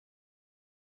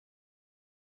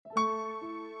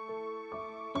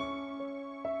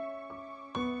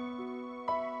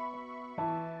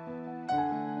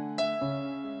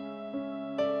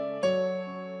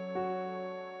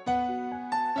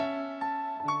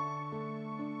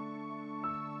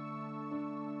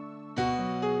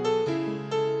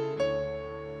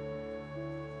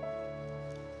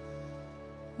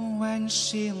when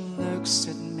she looks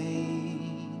at me.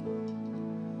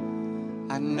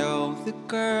 I know the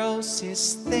girl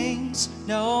sees things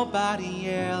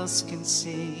nobody else can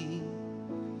see.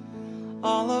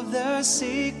 All of the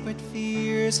secret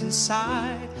fears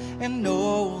inside, and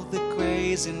all the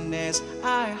craziness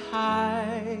I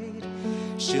hide.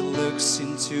 She looks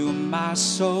into my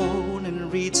soul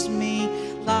and reads me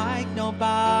like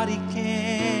nobody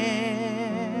can.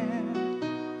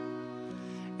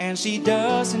 And she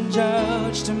doesn't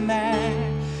judge the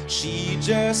man, she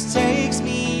just takes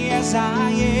me as I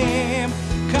am.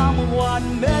 Come what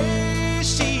may,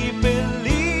 she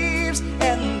believes,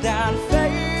 and that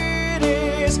fate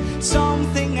is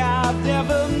something I've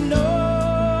never known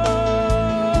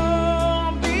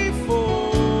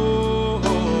before.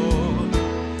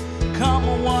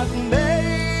 Come what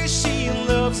may, she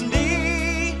loves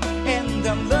me, and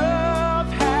the love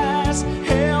has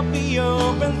helped me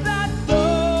open that door,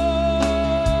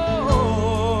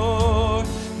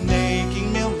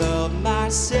 making me love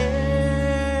myself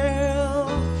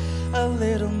a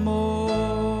little more.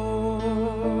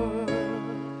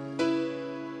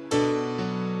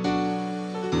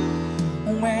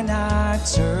 When I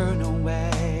turn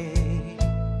away,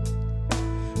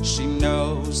 she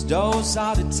knows those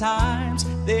are the times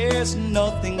there's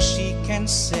nothing she can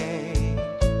say,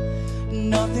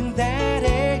 nothing that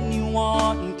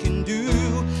anyone can do,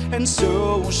 and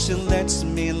so she lets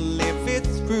me live it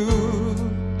through.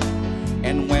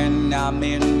 And when I'm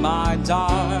in my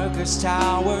darkest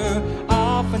hour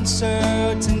of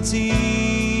uncertainty,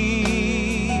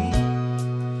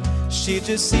 she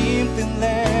just simply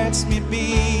lets me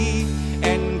be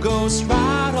and goes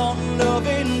right on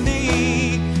loving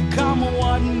me. Come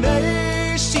what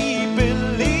may, she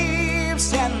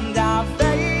believes, and our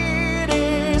fate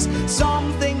is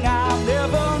something I've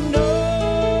never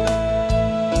known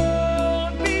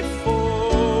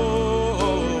before.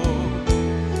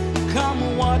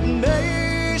 Come what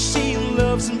may, she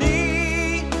loves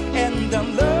me, and the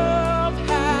love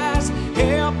has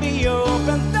helped me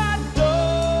open that door,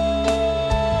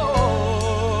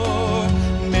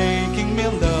 making me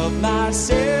love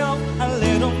myself a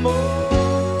little more.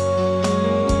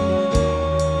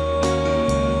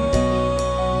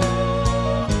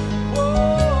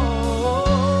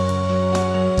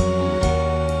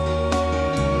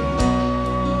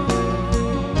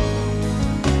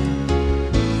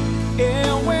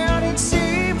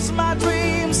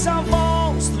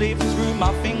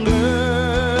 My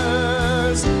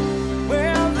fingers,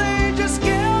 well, they just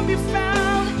can't be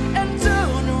found, and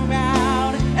turn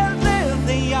around, and there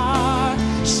they are,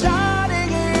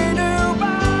 shining in her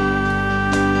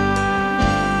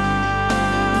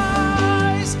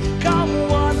eyes. Come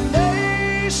what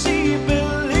may, she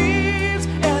believes,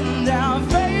 and our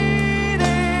fate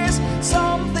is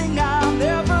something I've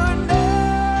never known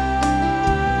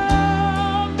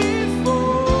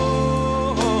before.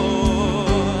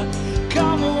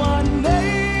 Come what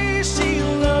may, she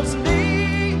loves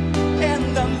me, and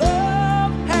the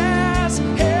love has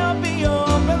helped me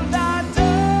open that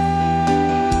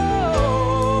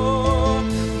door,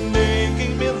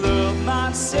 making me love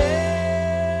myself,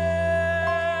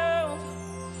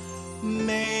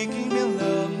 making me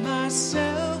love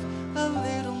myself a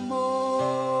little more.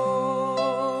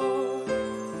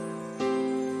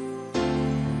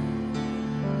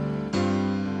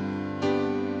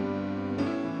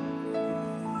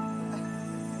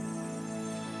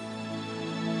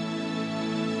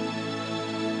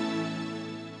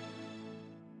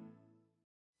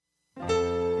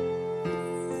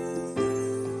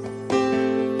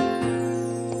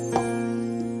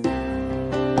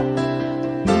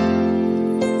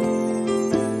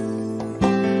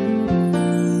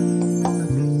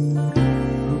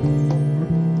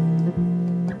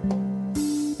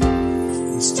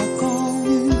 I'm stuck on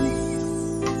you.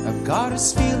 I've got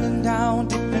this feeling down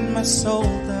deep in my soul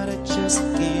that I just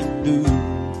can't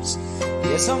lose.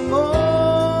 Yes, I'm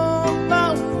on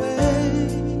my way.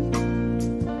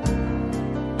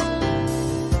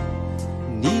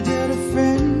 Needed a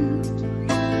friend,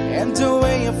 and the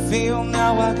way I feel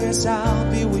now, I guess I'll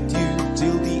be with you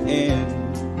till the end.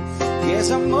 Yes,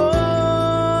 I'm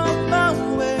on my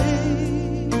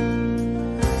way.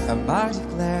 I'm mighty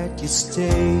glad you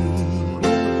stayed.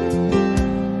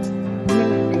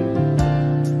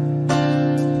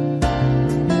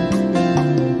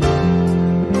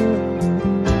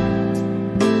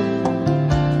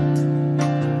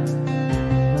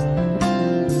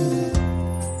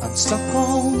 I'm stuck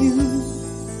on you.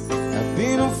 I've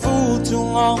been a fool too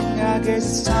long. I guess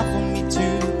it's time for me to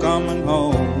come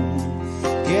home.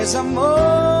 Guess I'm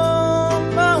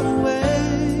on my way.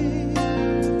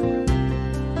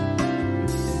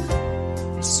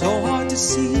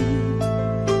 see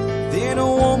that a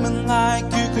woman like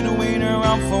you could wait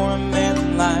around for a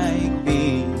man like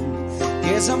me.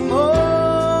 Yes, I'm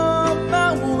on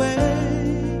my way.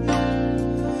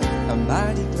 I'm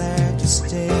mighty glad to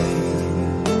stay.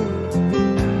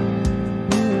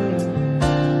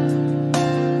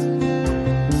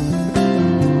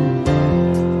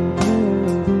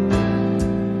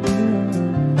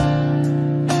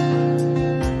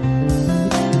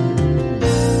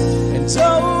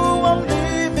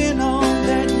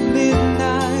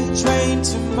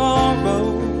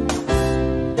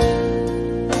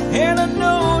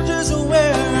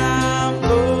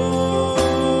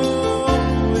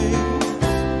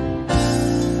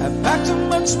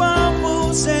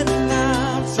 Troubles and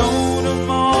I've thrown them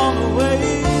all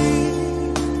away.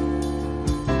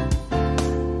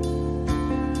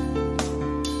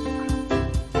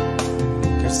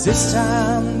 Cause this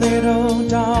time, little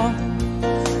darling,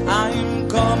 I am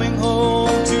coming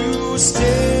home to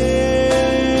stay.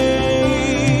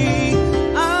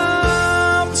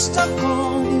 I'm stuck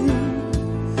on you.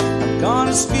 I've got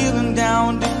this feeling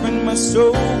down deep in my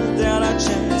soul that I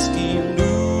just can't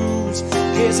lose.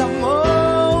 Cause I'm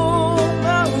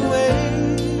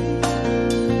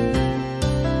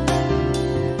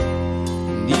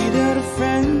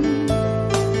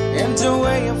the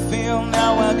way I feel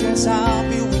now, I guess I'll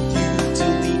be with you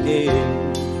till the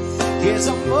end. Guess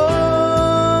I'm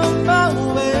on my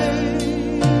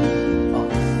way.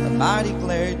 I'm mighty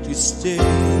glad you stayed.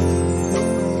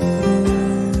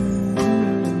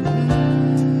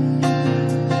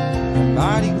 I'm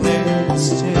mighty glad you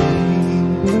stayed.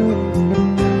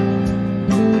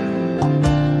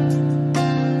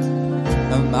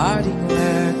 I'm mighty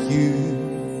glad you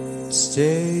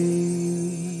stayed.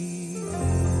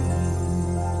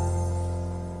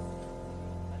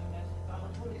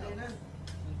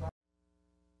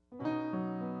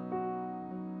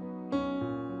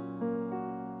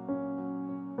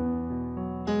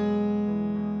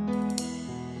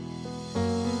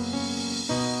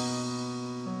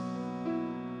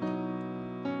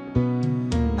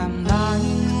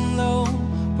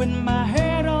 With my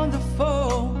head on the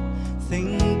phone,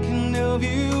 thinking of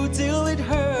you till it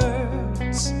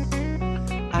hurts.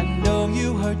 I know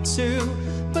you hurt too,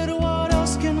 but what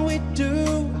else can we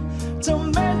do to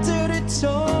mend it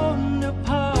torn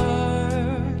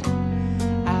apart?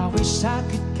 I wish I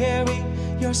could carry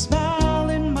your smile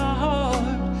in my heart.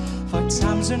 For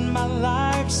times when my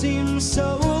life seems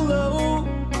so low,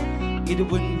 it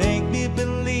would make me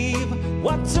believe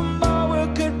what tomorrow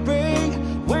could bring.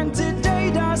 When today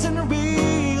doesn't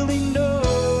really know,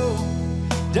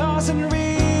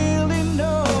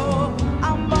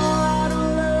 I'm all out of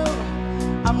love,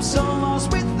 I'm so lost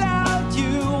without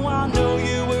you. I know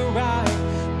you were right,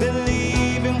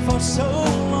 believing for so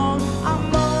long.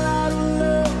 I'm all out of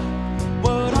love,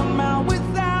 but I'm out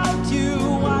without you.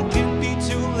 I can't be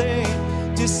too late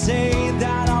to say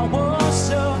that I was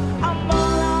so. I'm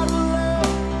all out of love,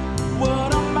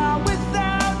 but I'm out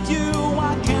without you.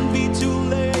 I can't be too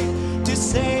late to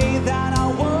say that I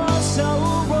was so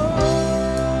wrong.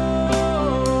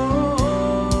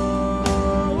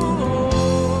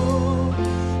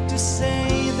 To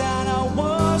say that I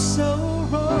was so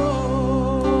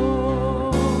wrong.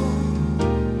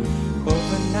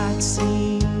 Overnight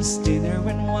scenes, dinner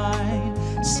and wine,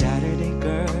 Saturday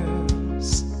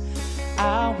girls.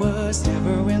 I was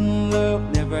never in love,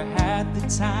 never had the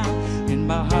time in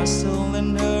my hustle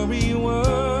and hurry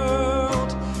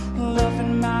world.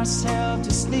 Loving myself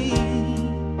to sleep,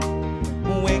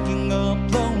 waking up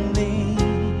lonely.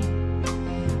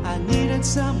 I needed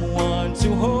someone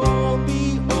to hold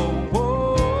me. Oh,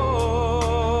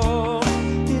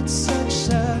 it's such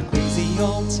a crazy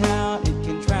old town. It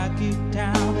can track you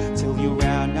down till you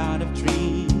run out of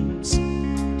dreams.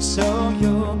 So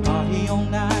you'll party all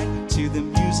night to the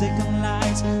music and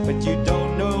lights, but you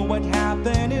don't know what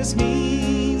happiness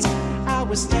means. I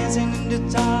was dancing in the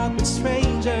dark with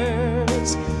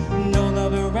strangers, no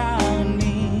love around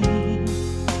me,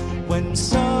 when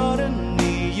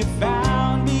suddenly you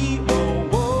found me.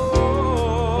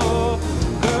 Oh,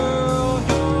 girl,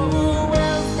 you're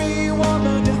every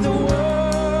woman in the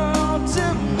world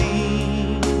to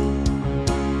me.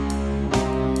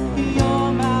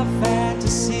 You're my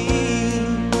fantasy,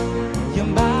 you're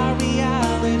my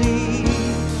reality.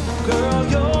 Girl,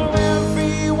 you're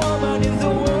every woman in the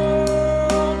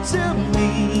world to me.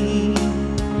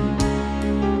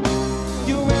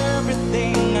 You're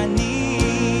everything I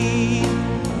need.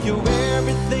 You're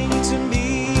everything to me.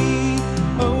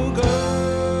 Oh,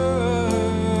 girl.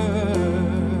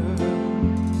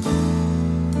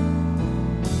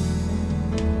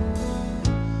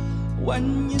 When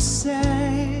you said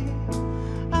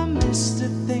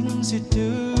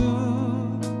do.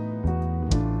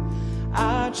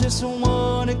 I just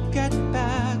wanna get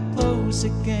back close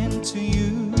again to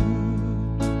you.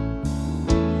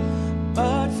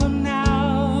 But for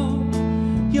now,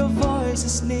 your voice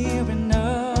is near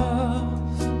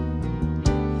enough.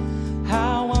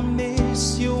 How I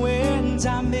miss you and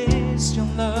I miss your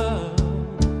love.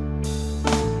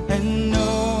 And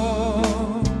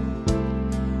no,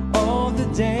 all the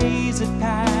days that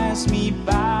pass me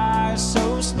by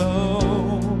so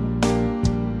slow,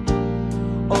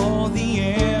 all the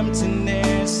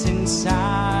emptiness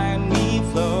inside me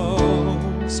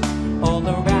flows all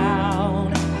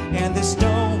around, and there's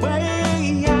no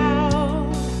way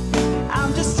out.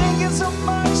 I'm just thinking so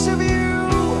much of you.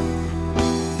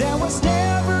 There was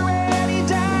never any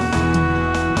doubt.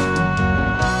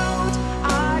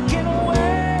 I can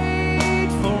wait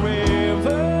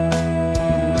forever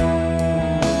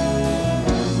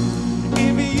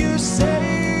if you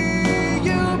say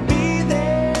you'll be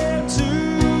there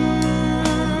too.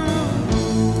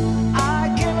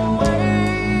 I can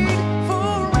wait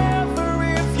forever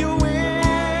if you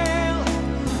will.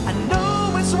 I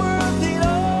know it's worth it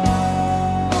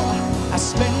all. I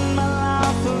spend my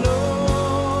life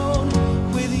alone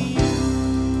with you.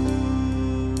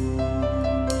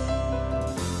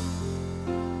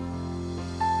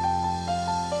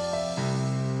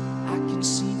 I can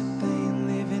see the pain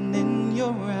living in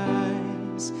your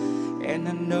eyes, and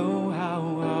I know how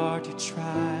hard you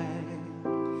try.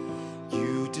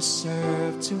 You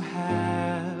deserve to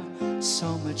have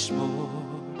so much more.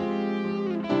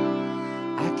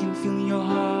 I can feel your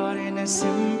heart and I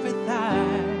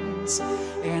sympathize,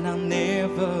 and I'll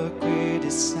never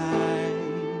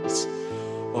criticize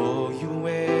all you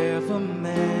ever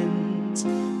meant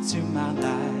to my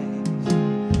life.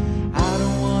 I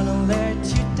don't wanna let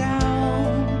you down.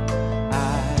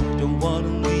 I don't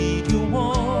wanna lead you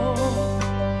on.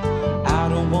 I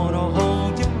don't wanna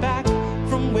hold you back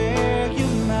from where you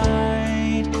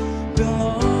might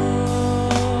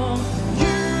belong.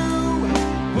 You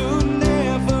would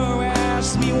never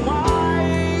ask me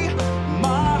why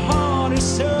my heart is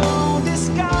so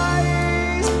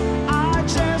disguised. I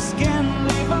just can't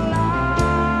live a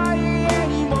lie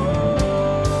anymore.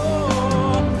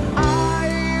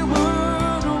 I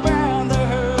would rather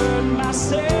hurt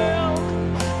myself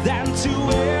than to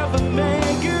ever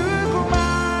make you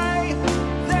cry.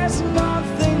 There's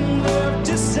nothing left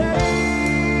to say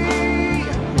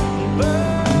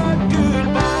but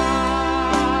goodbye.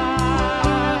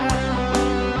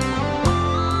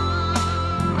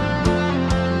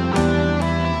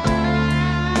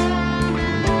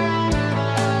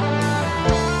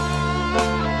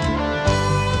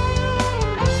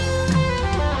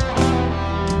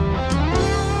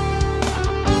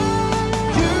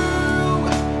 You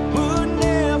would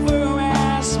never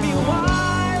ask me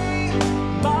why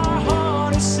my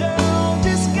heart is so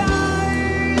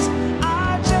disguised.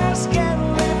 I just can't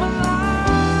live a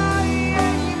lie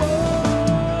anymore.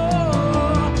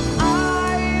 I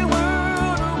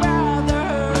would rather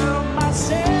hurt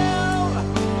myself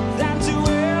than to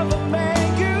ever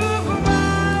make you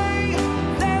cry.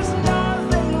 There's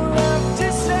nothing left to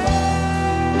say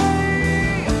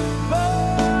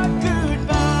but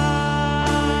goodbye.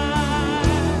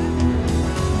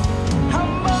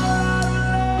 I'm all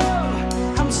out of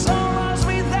love. I'm so lost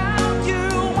without you.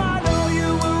 I know you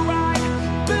were right,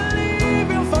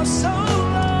 believing for so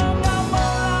long. I'm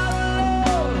all out of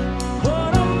love.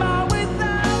 What am I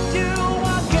without you?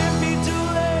 I can't be too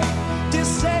late to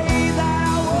say that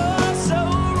I was so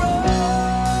wrong.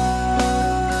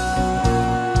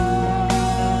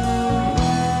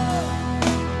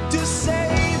 To say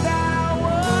that I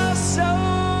was so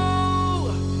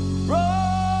wrong.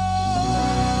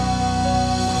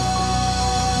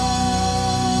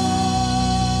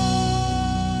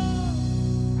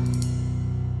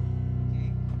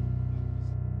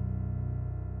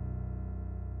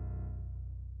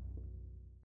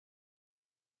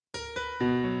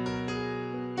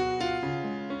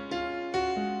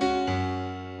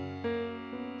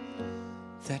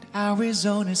 That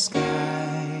Arizona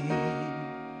sky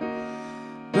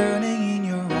burning in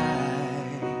your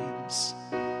eyes.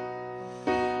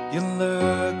 You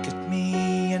look at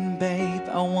me and babe,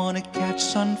 I wanna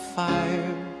catch on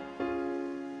fire.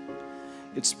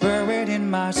 It's buried in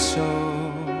my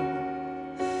soul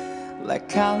like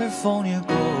California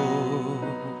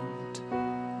gold.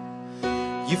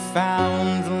 You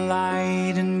found the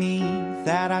light in me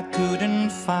that I couldn't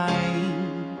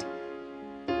find.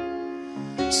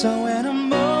 So when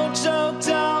I'm all choked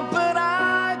up, but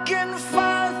I can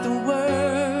find the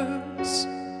words.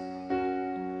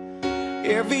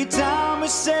 Every time we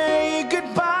say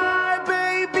goodbye,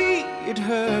 it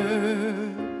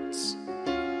hurts.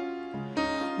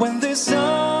 When the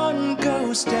sun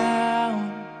goes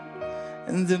down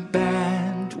and the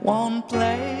band won't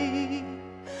play,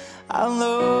 I'll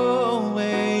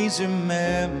always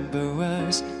remember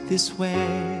us this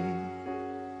way.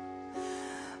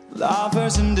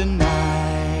 Lovers in the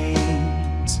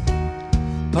night,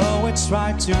 poets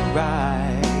try to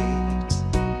write.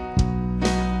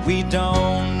 We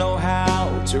don't know how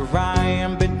to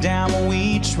rhyme, but damn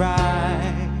we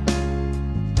try.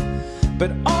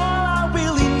 But all I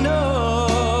really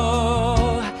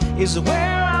know is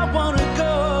where I wanna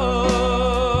go.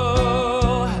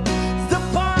 The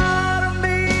part of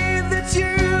me that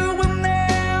you will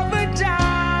never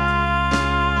die.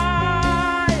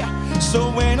 So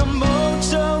when I'm all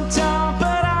choked out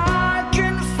but I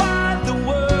can find the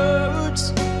words,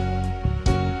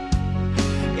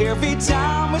 every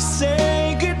time we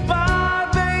say goodbye,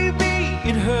 baby,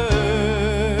 it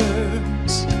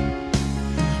hurts.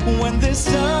 When the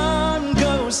sun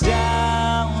goes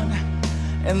down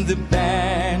and the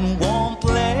band won't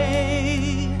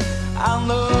play,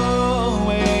 I'll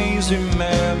always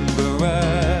remember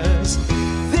us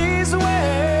this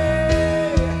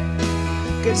way.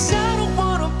 'Cause I don't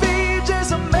wanna be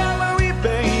just a memory,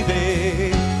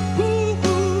 baby. Ooh,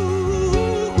 ooh,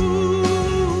 ooh,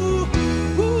 ooh,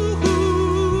 ooh,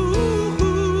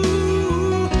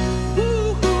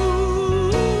 ooh,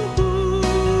 ooh.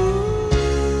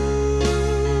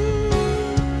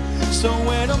 So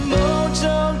when I'm all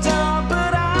choked out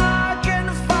but I can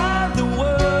find the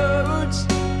words,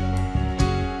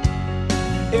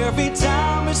 every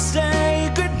time we say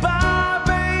goodbye,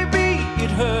 baby,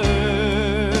 it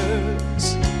hurts.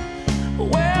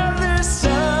 When the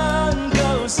sun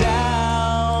goes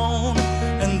down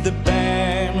and the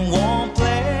band won't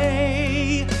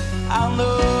play, I'll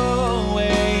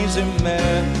always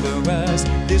remember us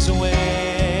this way.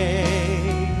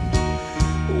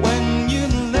 When you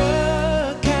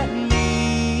look at me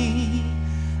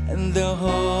and the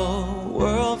whole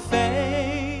world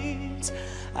fades,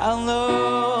 I'll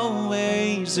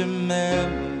always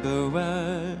remember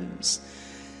us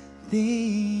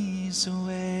this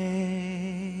way.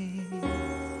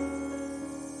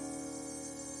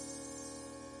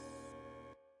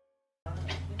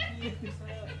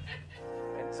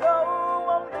 And so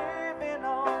I'm leaving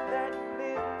on that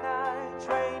midnight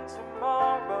train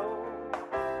tomorrow,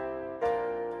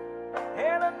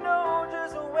 and I know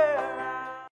just where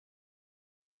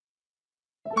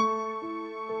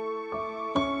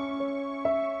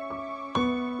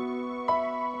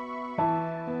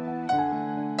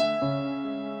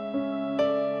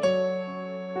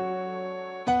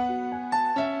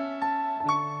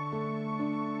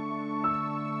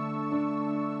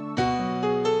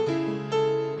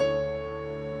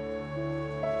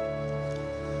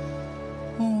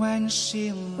when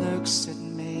she looks at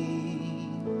me,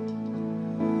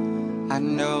 I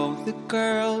know the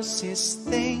girl sees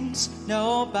things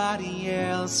nobody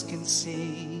else can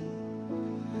see.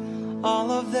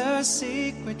 All of the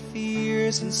secret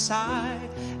fears inside,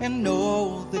 and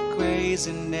all the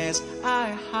craziness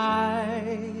I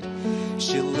hide.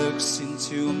 She looks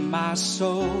into my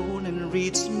soul and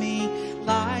reads me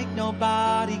like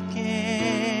nobody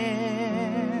can.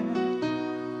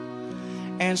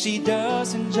 And she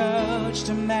doesn't judge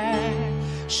the man,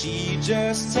 she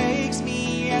just takes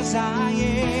me as I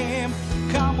am.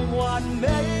 Come what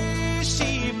may,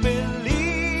 she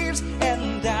believes,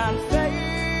 and that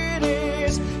fate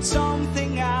is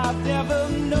something I've never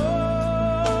known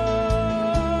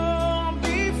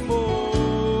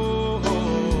before.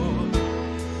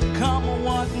 Come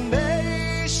what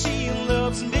may, she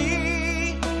loves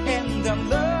me, and the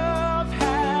love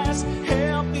has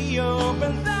helped me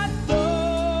open that door,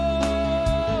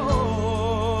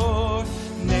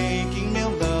 making me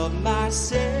love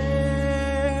myself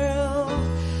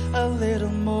a little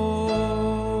more.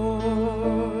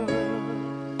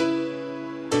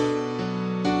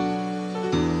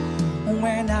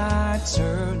 When I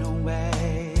turn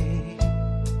away,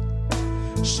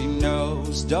 she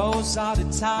knows those are the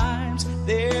times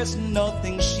there's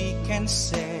nothing she can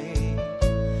say,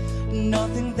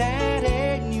 nothing that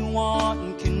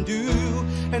anyone can do,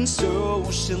 and so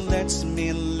she lets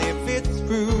me live it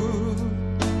through.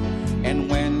 And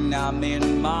when I'm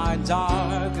in my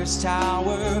darkest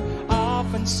tower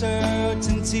of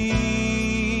uncertainty,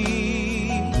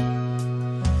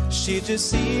 she just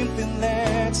simply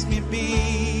lets me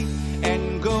be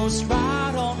and goes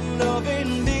right on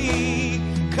loving me.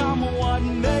 Come what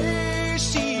may,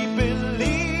 she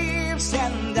believes,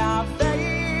 and our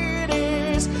fate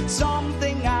is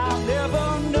something I've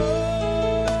never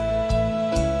known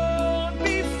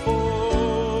before.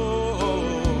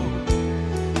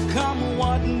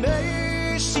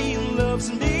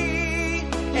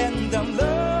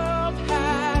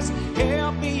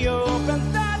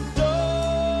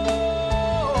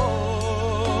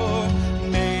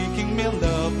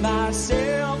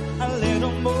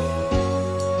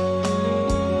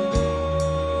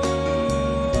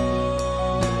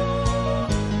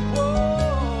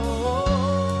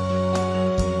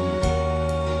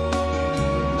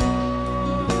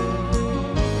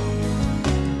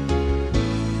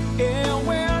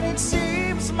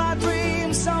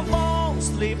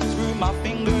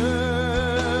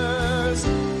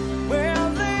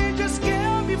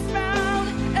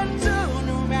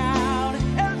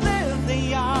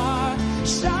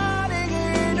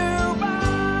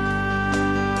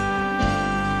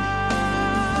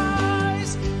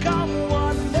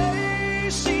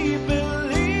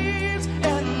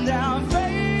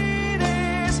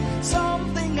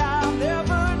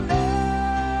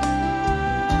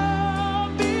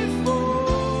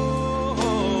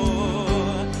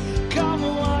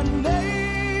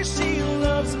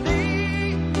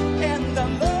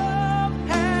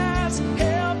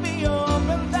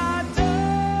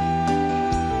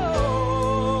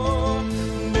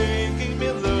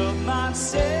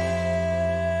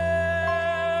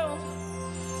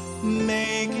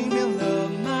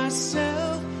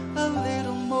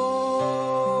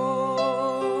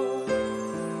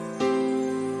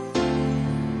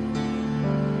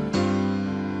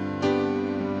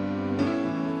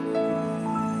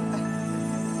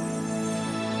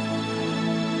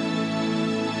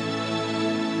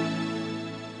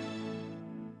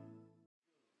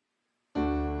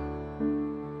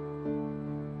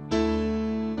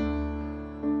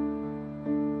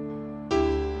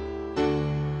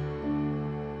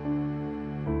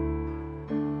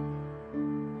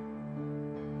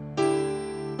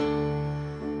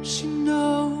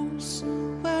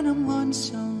 when I'm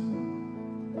lonesome.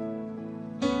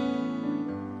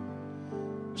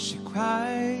 She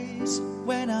cries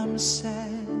when I'm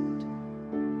sad.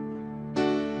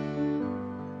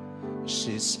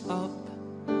 She's up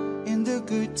in the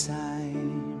good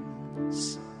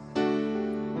times.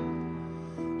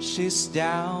 She's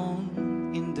down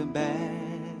in the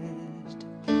bad.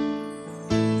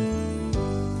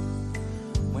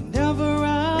 Whenever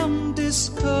I'm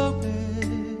discouraged,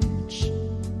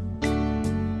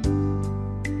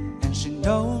 and she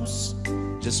knows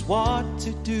just what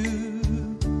to do.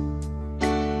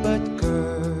 But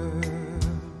girl,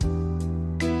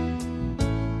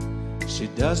 she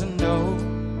doesn't know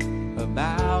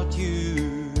about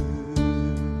you.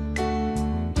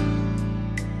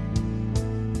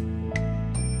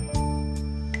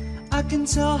 I can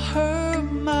tell her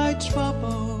my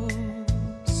troubles.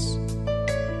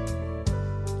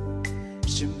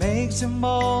 She makes them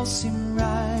all seem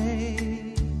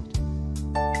right.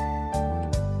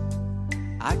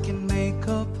 I can make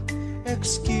up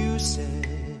excuses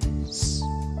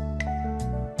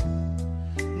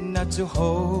not to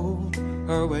hold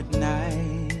her at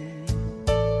night.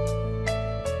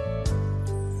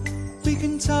 We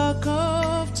can talk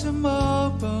of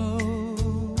tomorrow.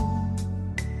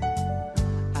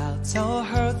 I'll tell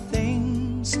her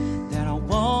things that I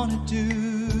wanna do.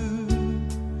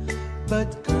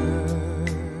 But girl,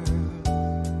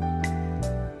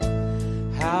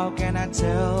 how can I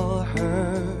tell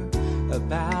her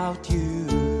about you?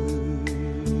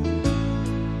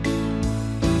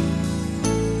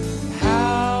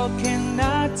 How can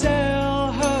I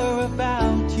tell her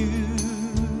about you?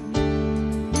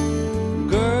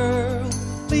 Girl,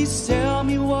 please tell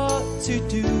me what to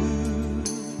do.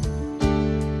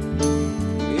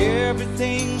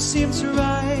 Everything seems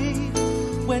right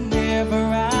whenever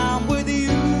I'm with you.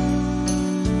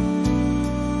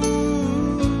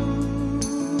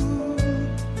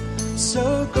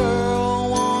 So girl,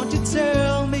 won't you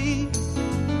tell me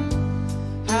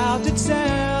how to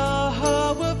tell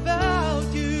her about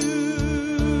you?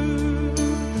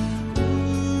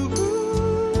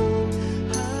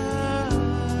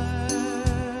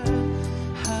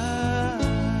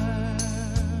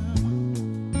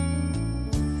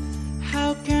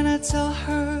 How can I tell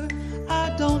her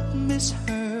I don't miss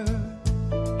her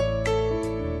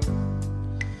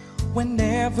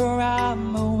whenever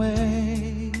I'm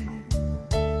away?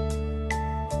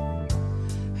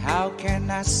 How can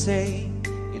I say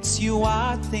it's you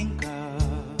I think of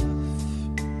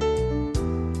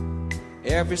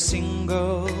every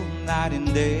single night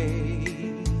and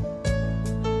day?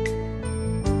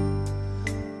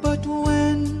 But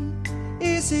when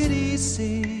is it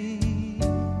easy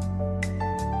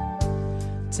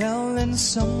telling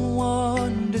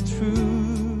someone the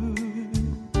truth?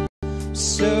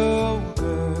 So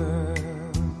girl,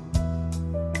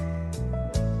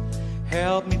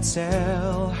 help me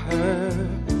tell her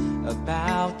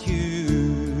about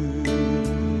you.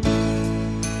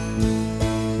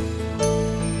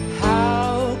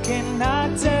 How can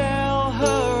I tell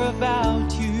her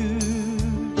about you?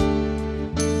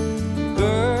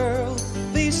 Girl,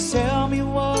 please tell me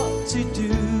what to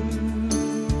do.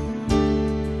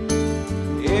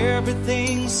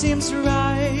 Everything seems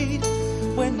right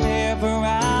whenever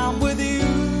I'm with you.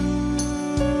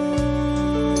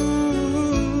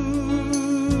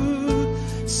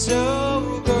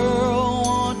 So girl,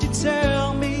 won't you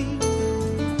tell me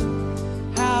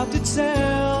how to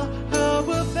tell her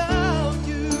about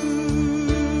you?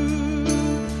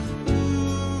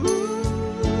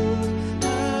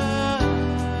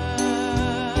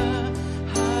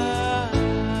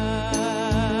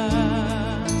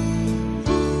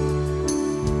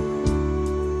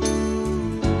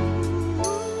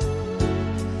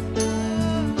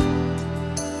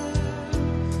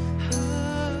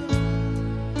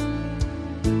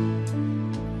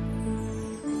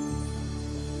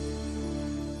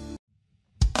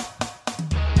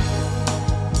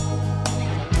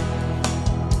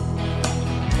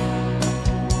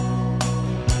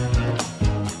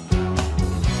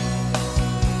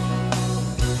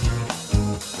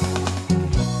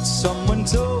 Someone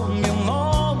told me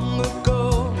long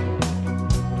ago,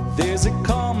 there's a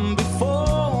calm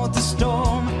before the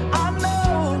storm. I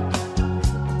know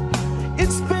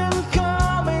it's been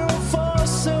coming for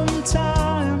some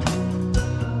time.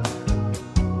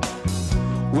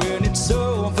 When it's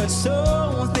over,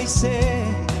 so they say,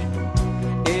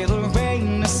 it'll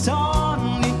rain a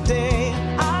stormy day.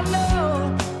 I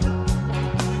know,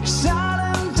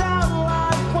 shining down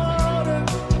like water.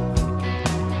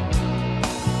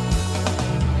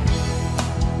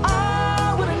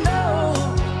 I wanna know,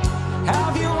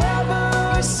 have you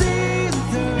ever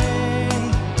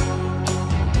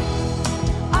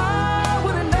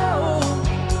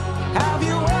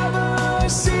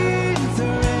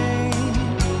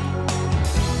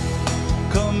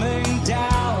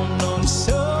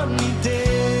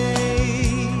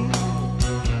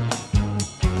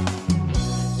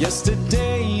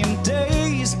yesterday and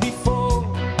days before.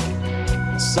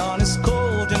 Sun is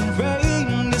cold and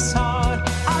rain is hard.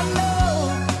 I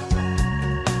know,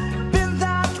 been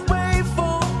that way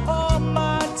for all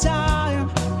my time.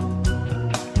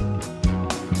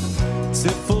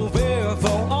 Till forever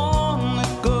on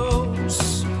it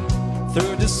goes,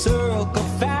 through the circle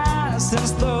fast and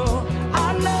slow.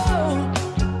 I know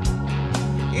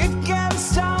it can't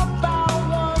stop, I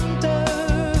wonder.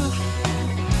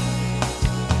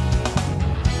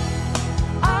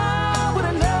 I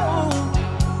wanna know,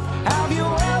 have you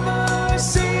ever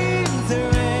seen the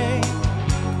rain?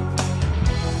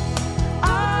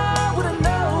 I wanna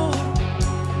know,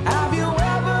 have you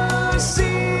ever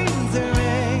seen the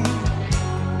rain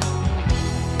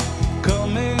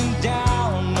coming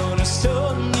down on a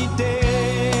sunny day?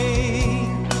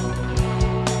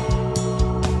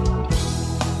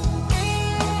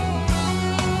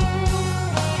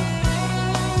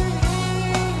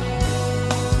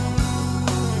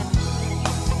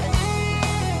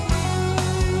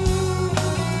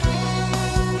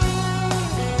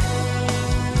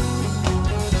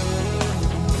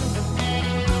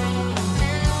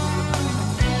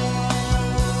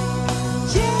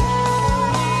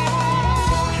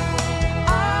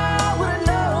 I wanna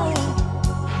know,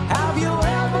 have you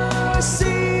ever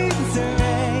seen the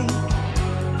rain?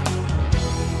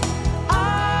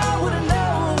 I wanna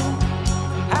know,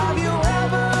 have you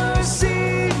ever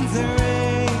seen the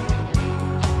rain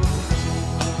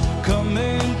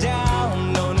coming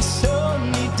down on a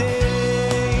sunny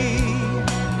day?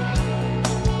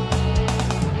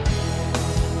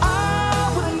 I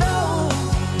wanna know,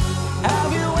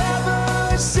 have you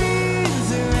ever seen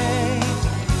the rain?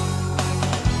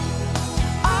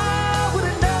 I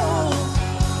wanna know,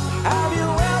 have you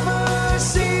ever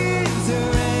seen the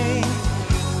rain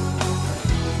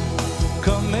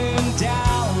coming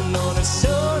down on a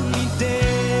sunny day?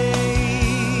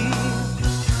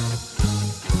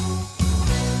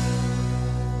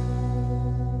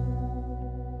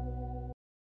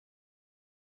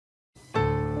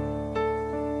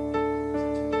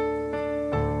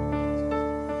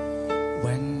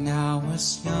 When I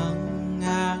was young,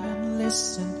 I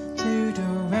listened to the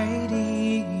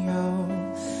radio,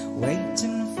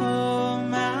 waiting for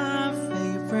my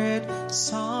favorite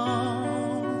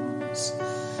songs.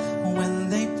 When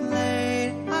they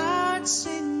played, I'd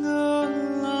sing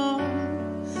along.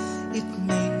 It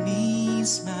made me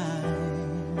smile.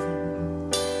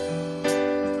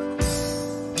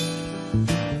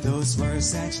 Those were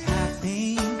such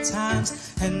happy times,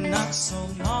 and not so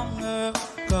long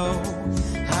ago.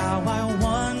 How I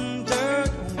wondered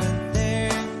when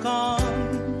they're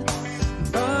gone,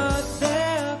 but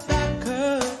they're back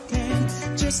again,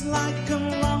 just like a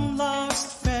long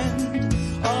lost friend.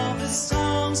 All the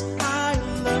songs I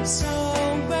love so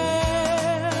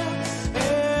well,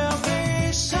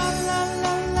 every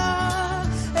sha-la-la-la,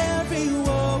 every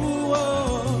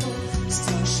whoa-whoa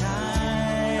still shines.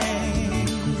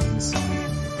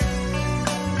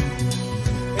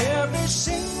 Every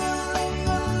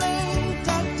sing-a-ling-a-ling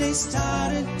that they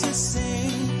started to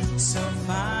sing so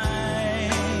fine.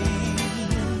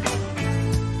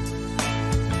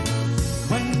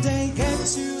 When they get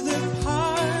to the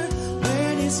part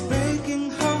when it's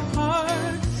breaking her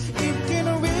heart, it can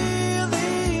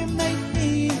really make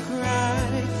me cry,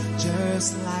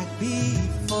 just like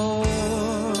before.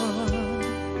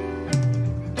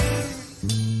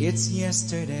 It's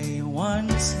yesterday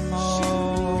once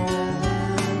more.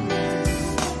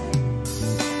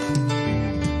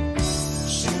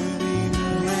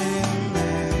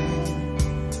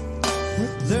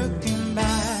 Looking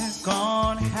back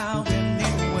on how when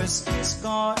it was just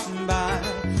gone by,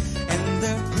 and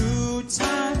the good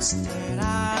times that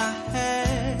I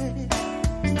had,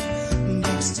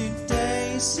 those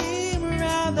today seem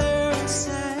rather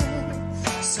sad.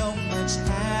 So much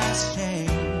has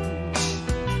changed.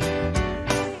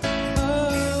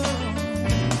 Oh,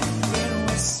 it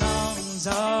was songs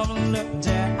of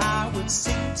laughter I would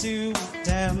sing to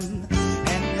them,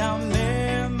 and I'll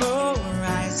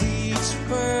memorize each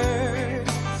word.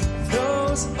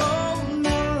 Those old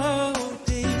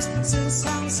melodies still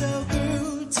sound so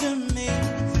good to me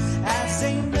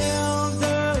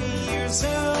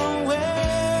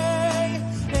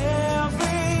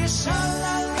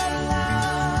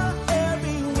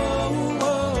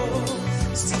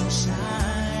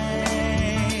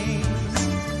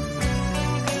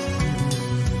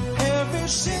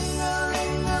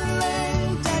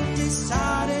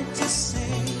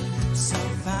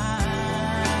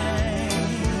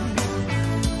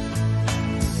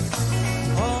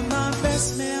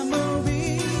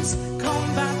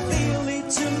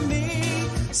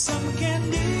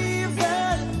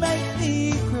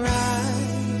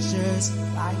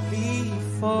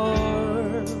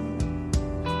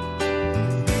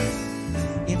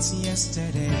it's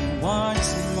yesterday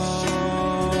once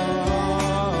more.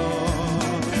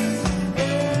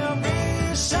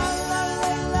 Every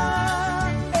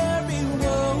sha-la-la-la, every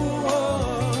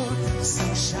whoa-whoa,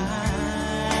 sun shines.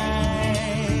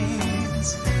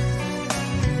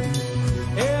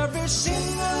 Every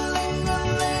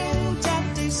sing-a-ling-a-ling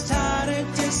that they started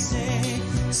to sing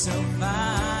so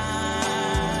fine.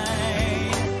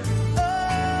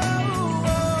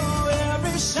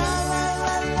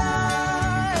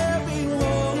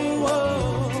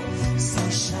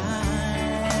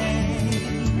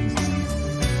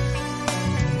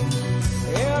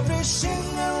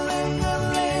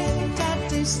 Sing-a-ling-a-ling that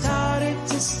they started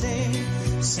to sing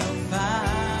so fine.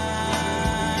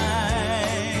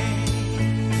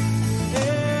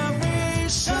 Every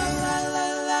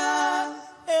sha-la-la-la,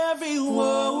 every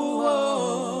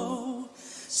whoa-whoa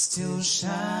still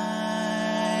shines.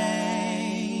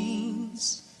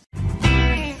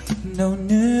 No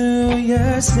New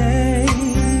Year's Day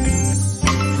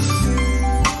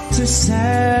to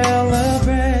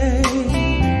celebrate.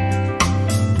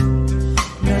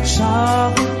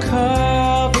 Chocolate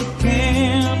covered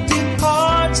candy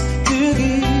hearts to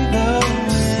give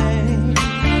away.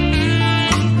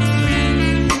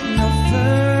 No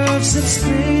first of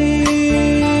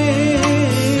spring,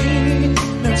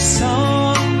 no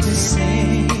song to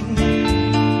sing.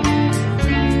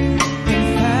 In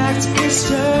fact, it's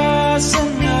just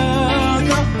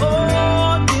another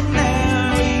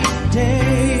ordinary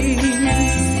day.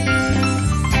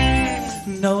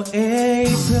 No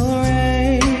April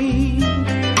rain,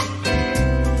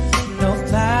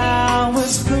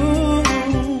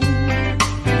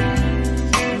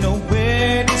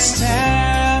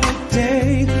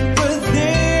 Saturday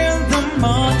within the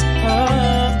month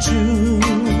of June.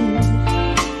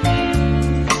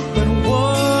 But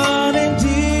what it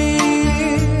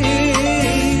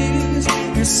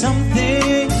is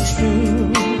something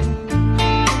true,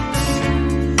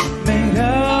 made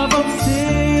up of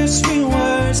these three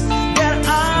words that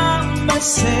I must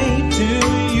say to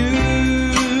you.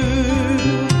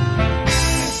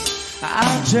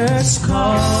 I'll just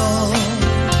call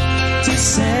to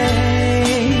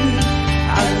say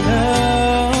I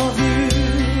love you.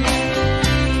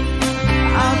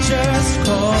 I'll just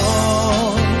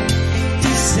call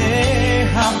to say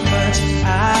how much I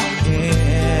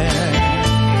care.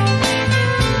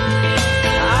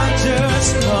 I'll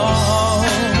just call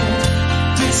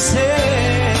to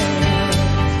say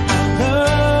I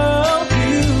love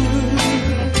you,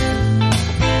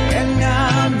 and I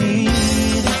mean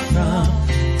it from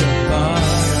the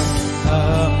bottom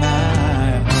of my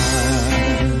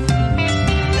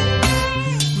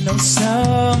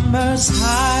summer's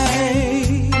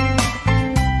high,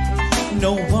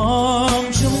 no warm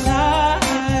July,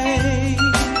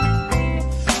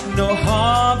 no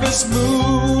harvest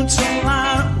moon to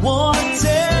light one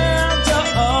tender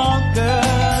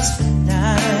August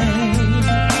night,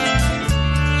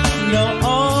 no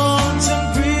autumn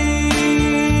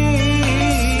breeze,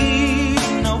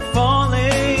 no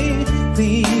falling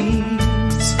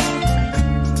leaves,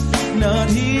 not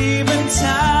even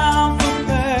time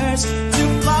to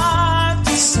fly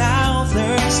to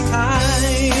southern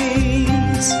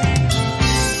skies.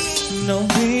 No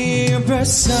Libra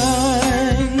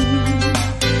sun,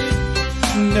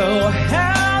 no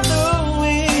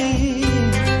Halloween,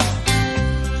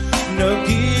 no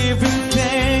giving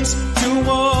thanks to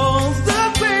all the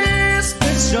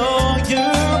Christmas joy you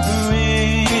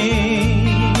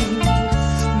bring.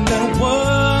 But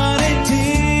what it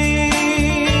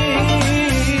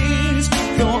is,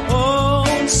 your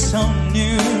so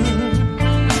new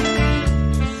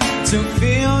to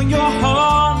fill your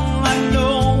heart like no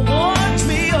one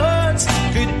words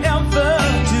could ever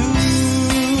do.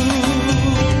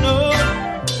 No,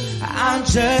 I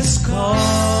just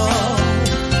call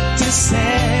to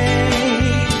say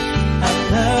I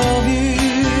love you.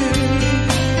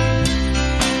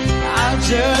 I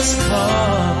just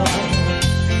call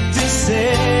to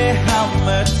say how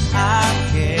much I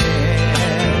care.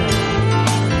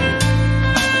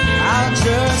 I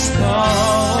just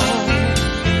call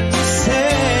to say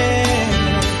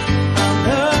I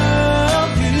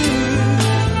love you,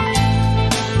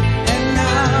 and I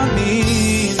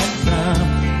mean it from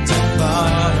the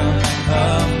bottom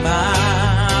of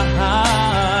my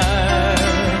heart.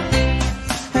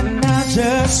 And I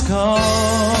just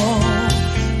call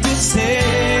to say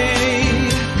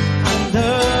I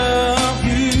love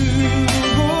you.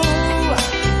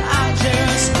 I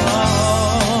just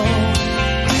call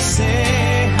to say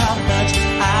how much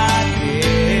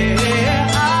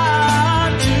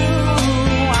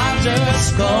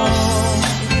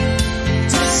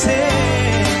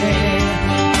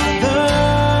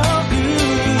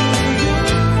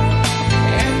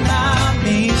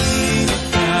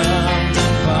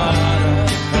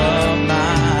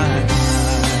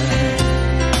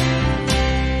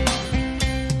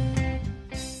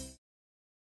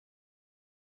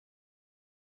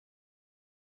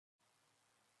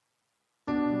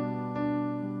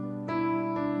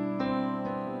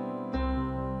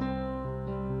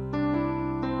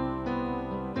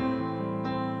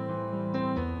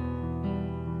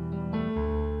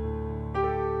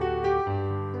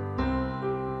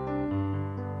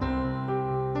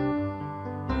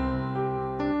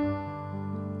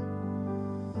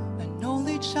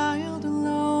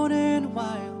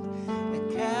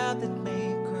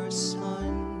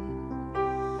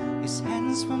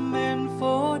hands were meant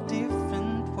for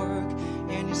different work,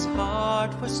 and his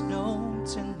heart was known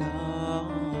to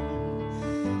none.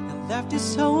 He left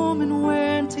his home and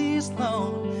went his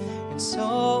lone and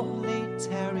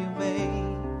solitary way.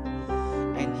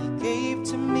 And he gave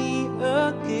to me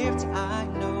a gift I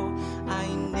know I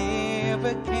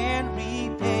never can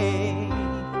repay.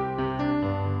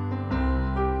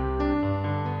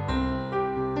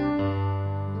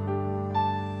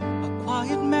 A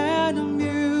quiet man of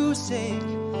music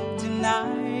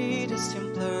denied a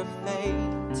simpler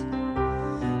fate.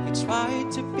 He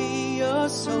tried to be a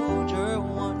soldier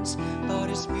once, but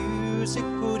his music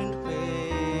couldn't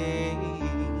wait.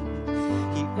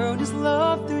 He earned his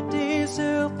love through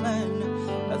discipline,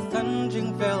 a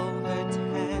thundering velvet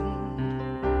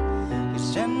hand.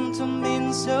 His gentle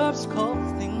means of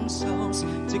sculpting souls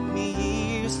took me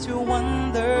years to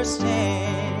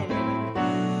understand.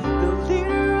 The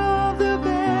leader of the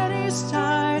band is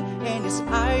tired, and his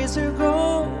eyes are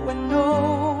growing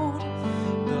old,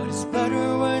 but his blood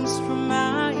runs through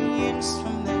my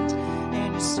instrument,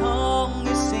 and his song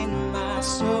is in my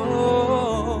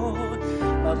soul.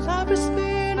 My life has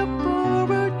been a poor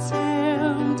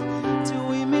attempt to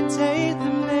imitate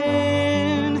the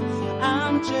man.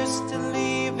 I'm just a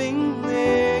living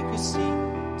legacy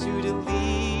to the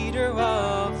leader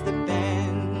of the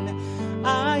band.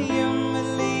 I am a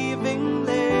living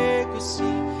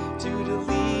legacy to the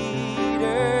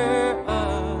leader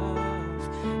of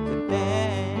the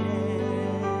band.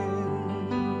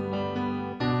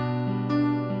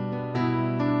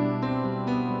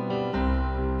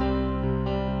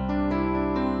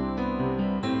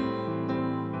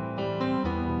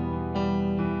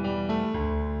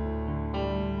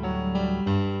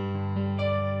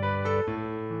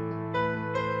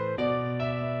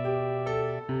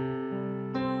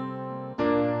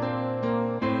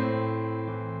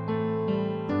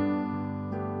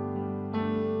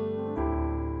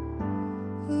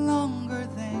 Longer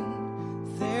than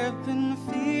there've been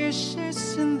fishes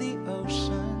in the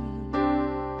ocean,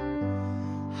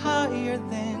 higher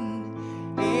than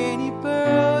any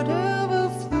bird ever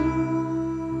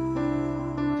flew,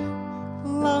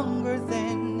 longer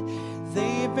than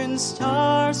they've been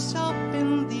stars up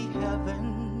in the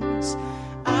heavens.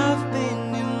 I've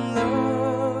been in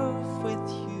love with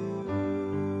you.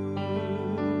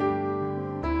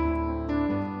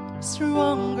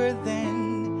 Stronger than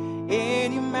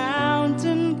any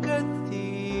mountain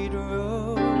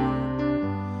cathedral,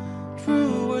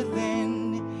 truer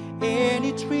than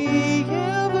any tree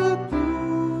ever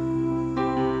grew,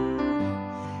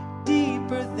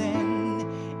 deeper than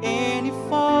any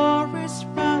forest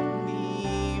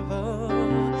primeval.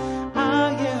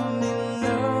 I am in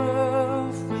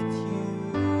love with you,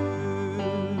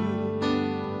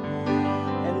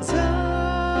 and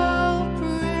I'll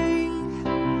bring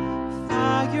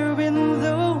fire in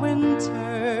the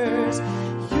winters.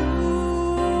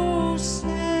 You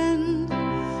send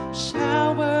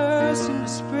showers in the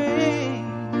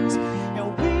springs, and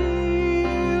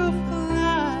we'll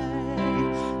fly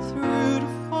through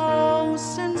the falls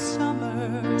and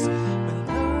summers with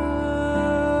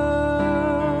love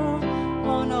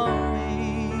on our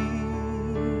wings.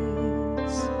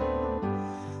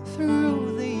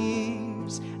 Through the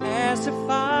years, as the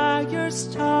fire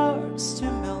starts to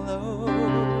mellow,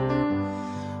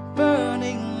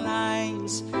 burning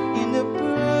lines in the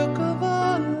book of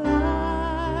our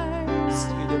lives,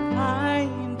 through the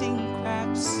binding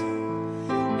cracks,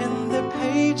 and the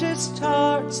pages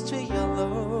starts to yellow.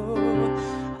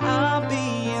 I'll be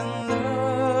in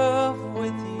love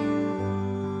with you.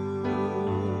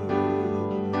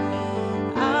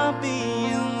 I'll be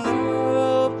in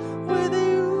love with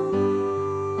you.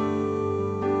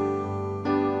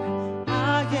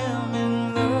 I am in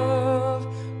love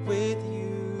with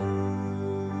you.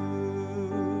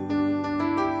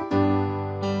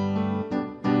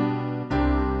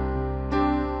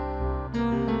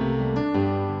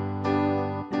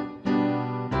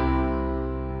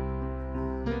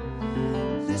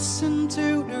 Listen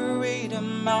to the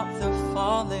rhythm of the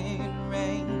falling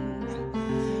rain,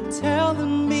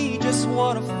 telling me just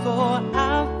what a fool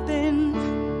I've been.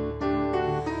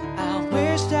 I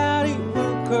wish that it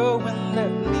would go and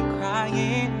let me cry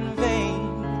in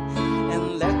vain,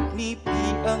 and let me be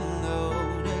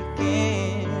alone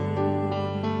again.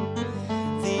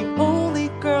 The only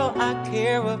girl I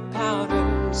care about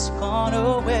has gone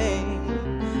away,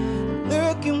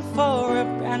 looking for a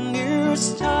brand new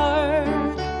start.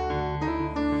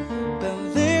 But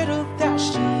little does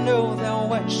she know that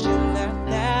when she left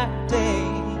that day,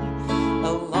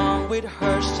 along with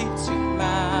her she took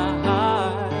my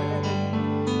heart.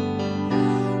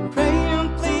 Pray and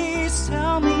please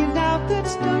tell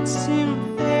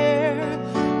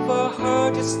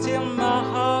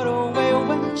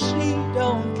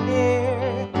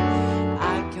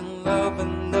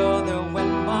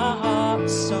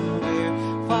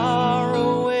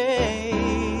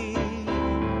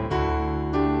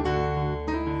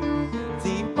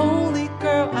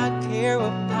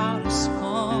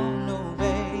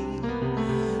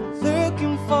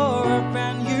a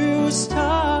brand new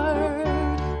start.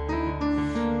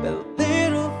 But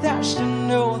little that she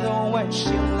know that when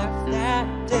she left that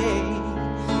day,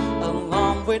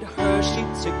 along with her she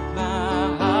took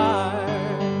my heart.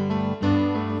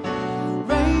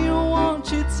 Rain,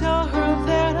 won't you tell her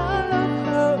that I love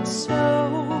her so?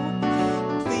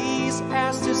 Please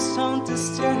ask the sun to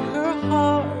set her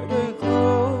heart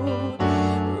aglow.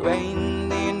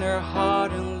 Rain in her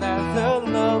heart and let the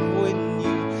love with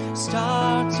you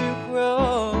start to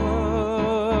grow.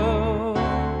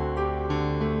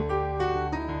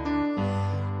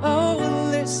 Oh,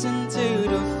 listen to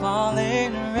the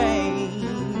falling rain.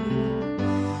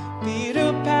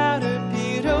 Pitter patter,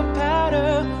 pitter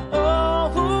patter.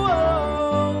 Oh,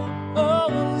 oh, oh,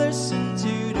 listen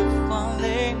to the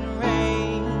falling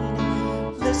rain.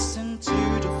 Listen to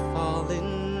the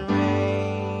falling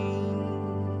rain.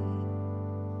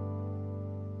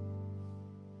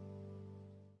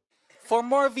 For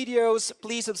more videos,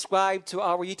 please subscribe to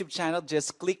our YouTube channel.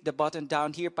 Just click the button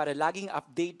down here para laging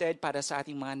updated para sa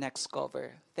ating mga next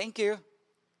cover. Thank you.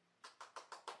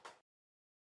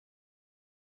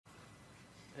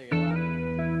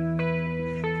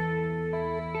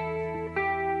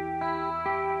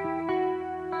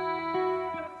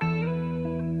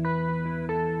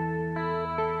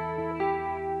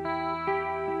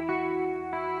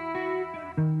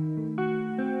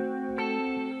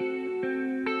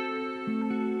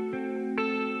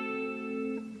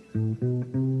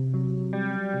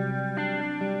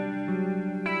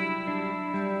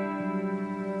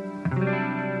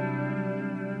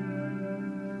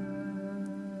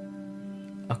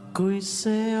 Ako'y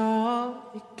sa'yo,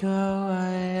 ikaw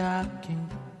ay aking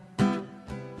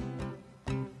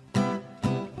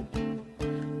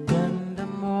ganda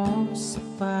mo sa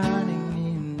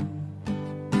paningin.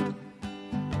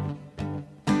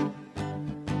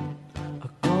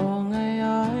 Ako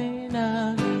ngayon'y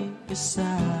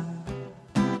nag-iisa.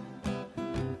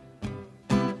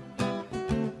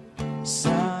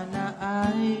 Sana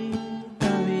ay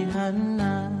tawihan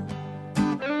na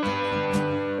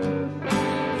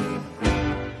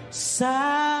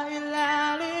sa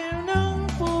ilalim ng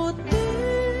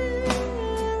puting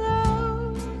ilaw,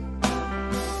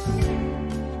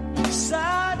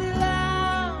 sa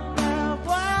dilaw na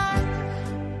buwan,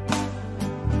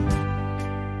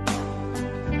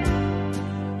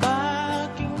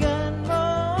 pakinggan mo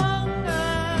ang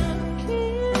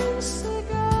aking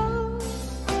sigaw.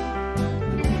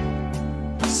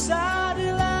 Sa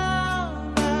dilaw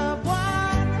na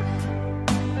buwan,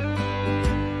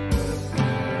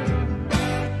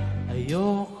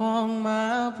 ayokong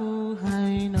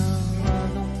mabuhay ng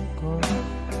malungkot.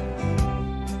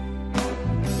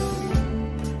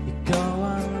 Ikaw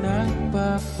ang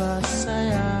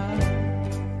nagpapasaya.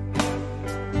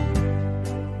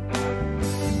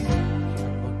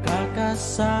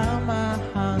 Magkakasama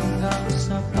hanggang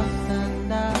sa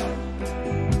pagtanda.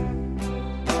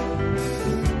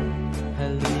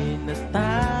 Halina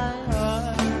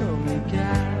tayo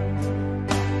lumigaw.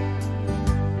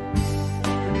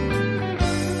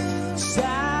 Sa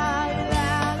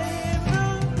ilalim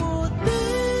ng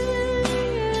puting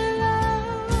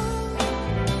ilaw,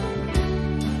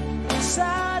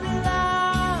 sa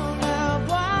dilaw na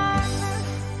buwan,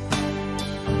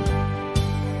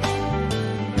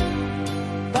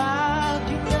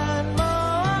 pakinggan mo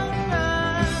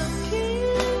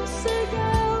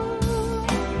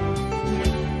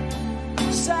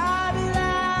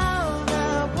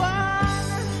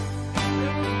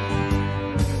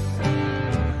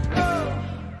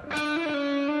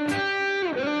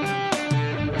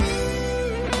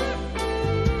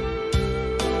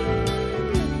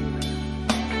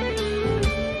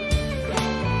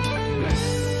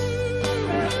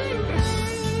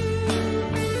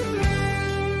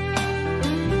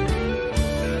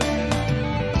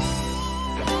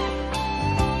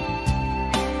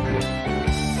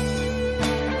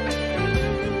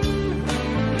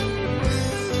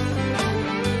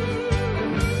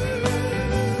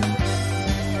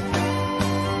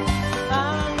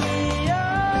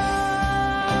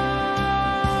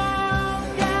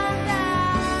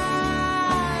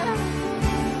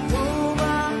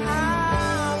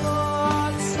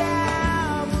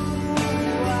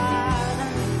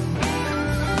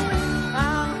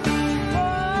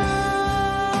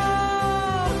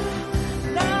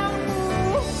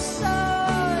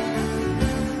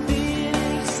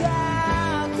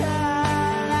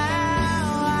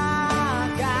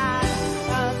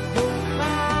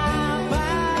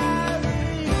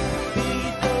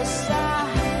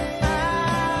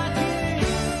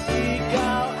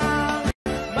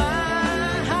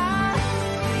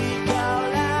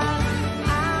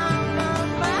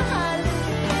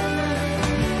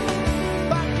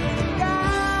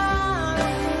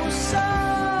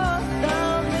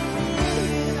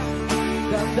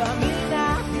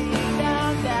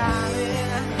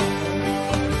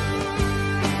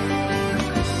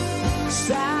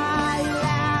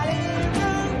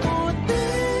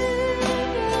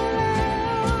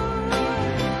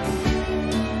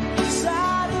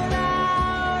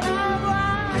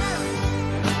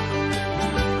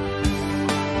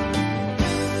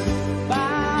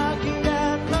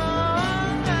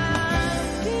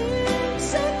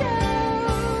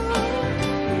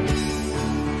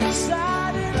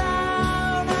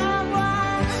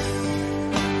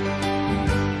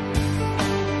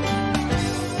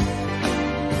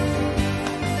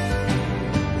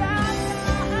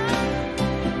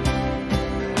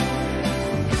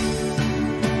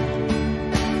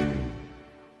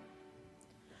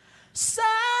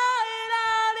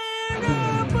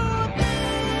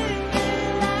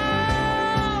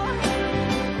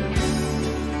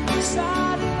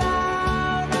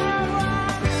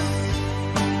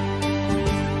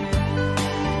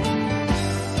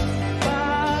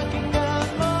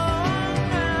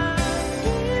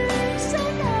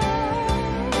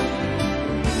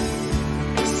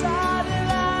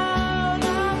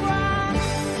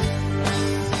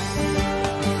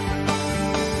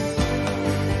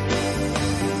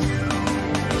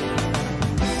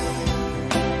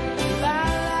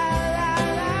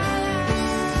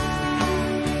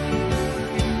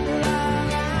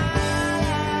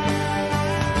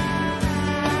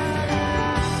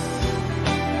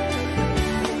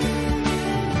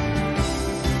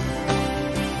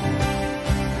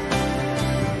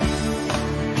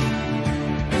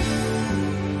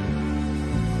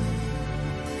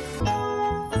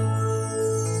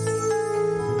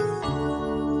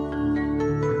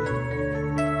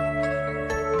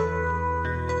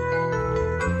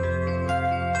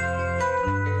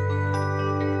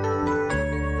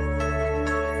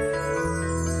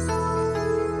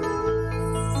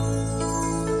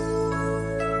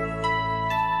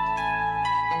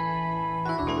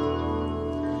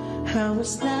I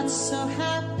was not so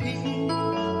happy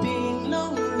being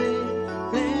lonely,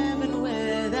 living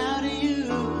without you.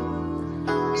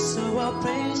 So I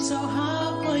prayed so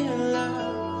hard for your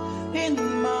love. In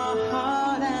my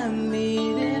heart I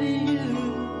needed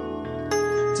you.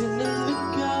 Didn't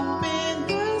look up in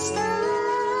the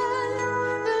sky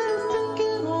and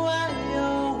thinking why,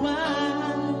 oh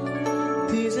why.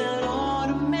 These are all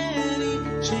the many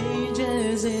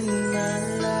changes in my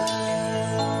life.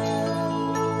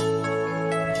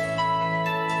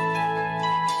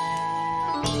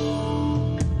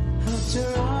 After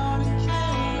all the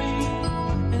caring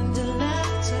and the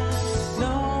laughter,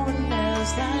 no one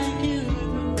else like you.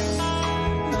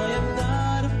 I am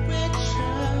not a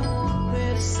picture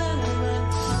with a sentiment.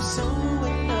 I'm so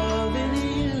in love with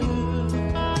you.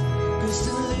 'Cause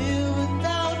to live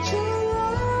without your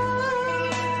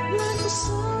love, like the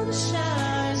sun that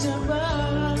shines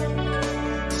above,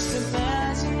 it's the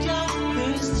magic of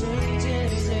these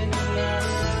changes in my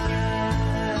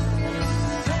life.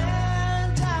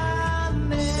 And I'll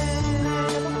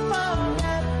never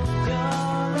forget your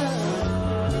love.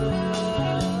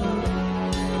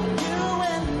 You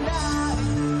and I,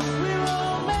 we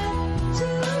were meant to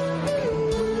be.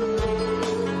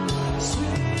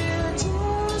 Sweet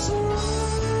tears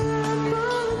falling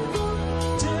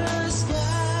to the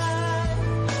sky.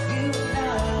 You and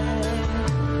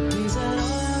I, these are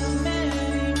all the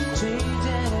many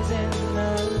changes in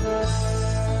my life.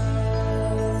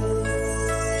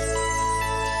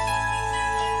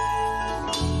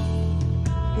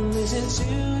 Listen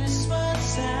to this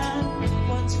once, I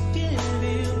want to give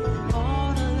you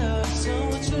all the love so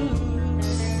true.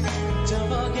 Don't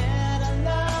forget I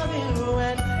love you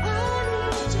and I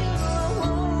need you. I'll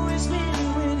always be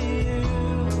with you.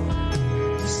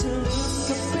 Just to look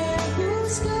up in the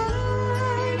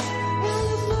sky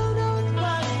and float out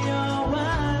by your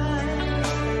wine.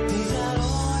 These are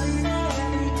all the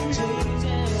many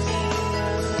changes in my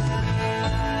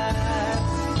life.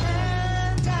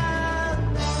 And I'll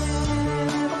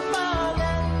never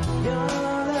forget your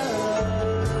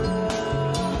love.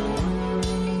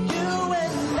 You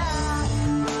and I,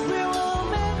 we were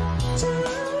meant to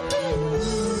be.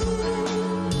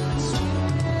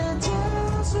 Sweet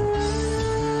tears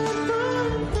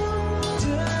falling to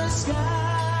the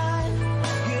sky.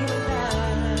 You and I,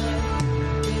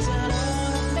 these are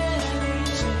all the many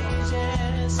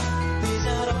changes. These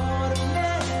are all the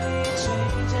many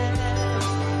changes.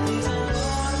 These are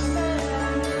all the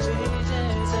many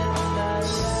changes in my life.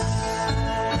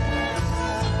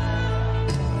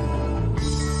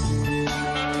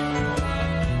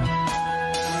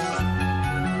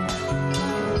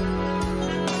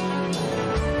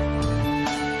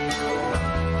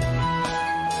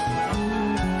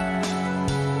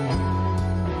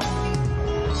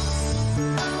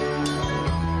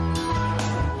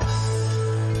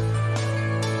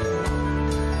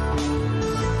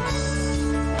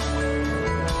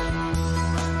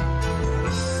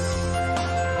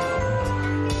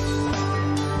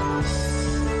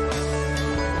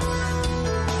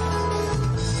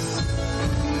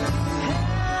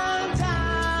 And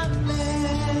I'll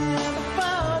never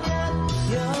forget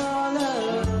your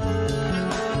love.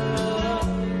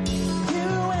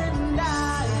 You and I,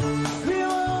 we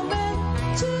were meant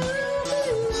to be.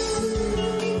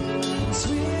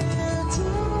 Sweet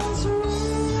tears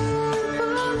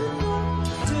falling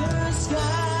to the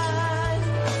sky.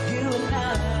 You and I,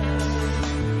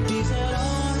 these are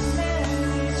all the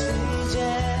many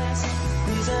changes.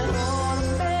 These are all the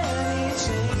many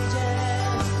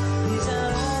changes. These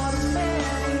are all the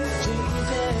many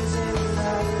changes in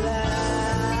my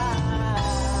life.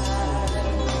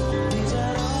 These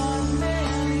are all the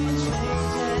many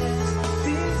changes.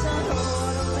 These are all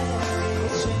the many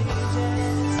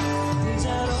changes. These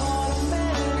are all the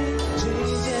many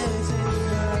changes in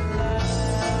my life.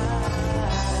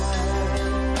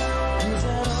 These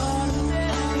are all the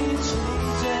many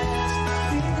changes.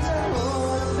 These are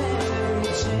all the many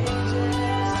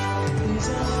changes. These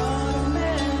are all the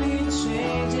many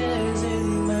changes in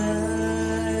my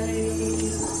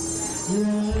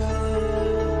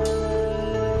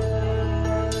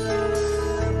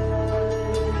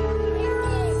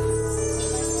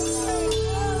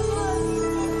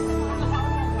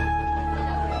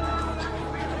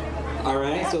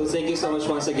Alright, so thank you so much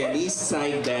once again,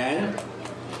 EastSide Band.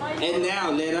 And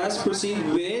now let us proceed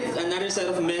with another set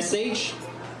of message.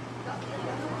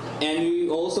 And we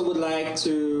also would like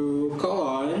to call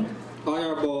on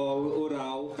Honorable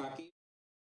Urao Kaki.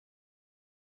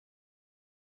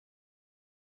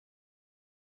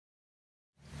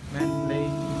 Man, they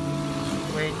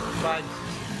wait, but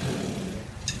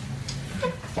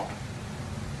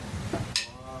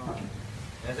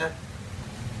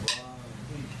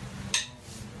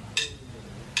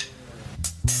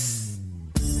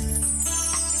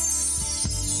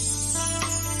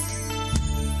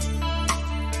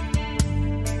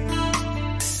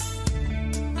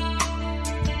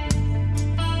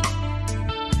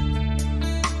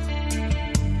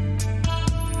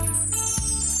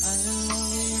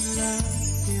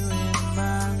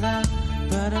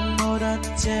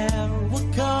there will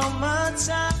come a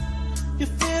time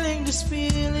you're feeling this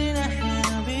feeling I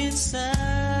have inside.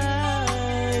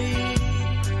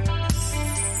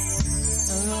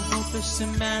 I hope it's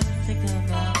semantic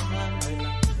about my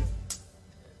life.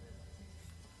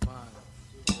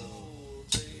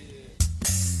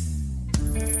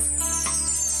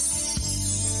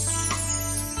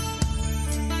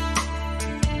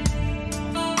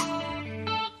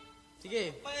 Sige.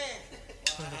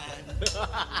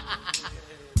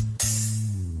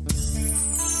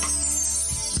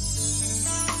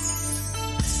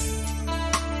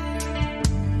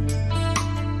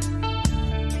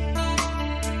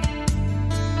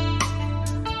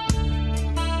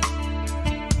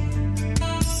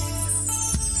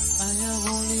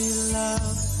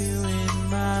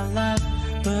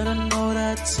 But I know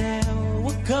that there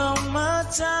will come a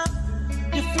time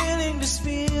you're feeling this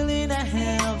feeling I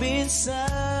have inside.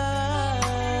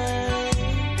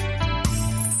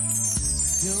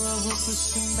 You're a hopeless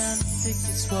romantic,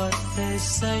 it's what they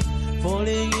say.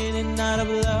 Falling in and out of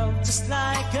love just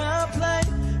like a play.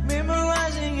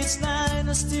 Memorizing its line,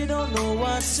 I still don't know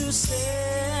what to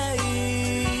say.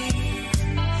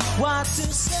 What to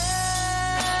say.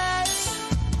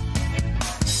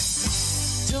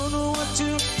 Don't know what to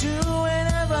do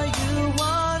whenever you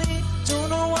want it. Don't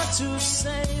know what to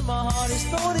say. My heart is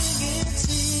floating in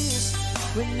tears.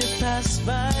 When you pass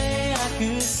by, I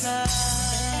could fly.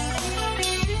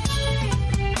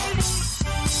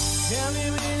 Every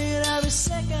minute, every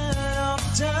second of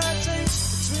the day,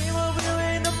 dream of you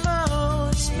in the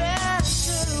most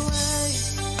special way.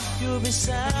 You're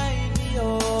beside me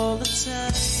all the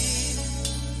time.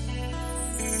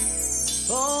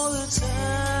 All the time.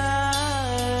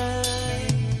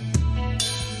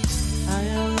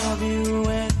 You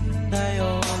and I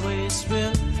always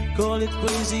will. Call it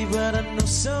crazy, but I know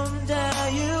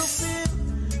someday you feel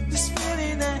this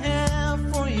feeling I have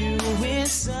for you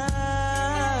inside.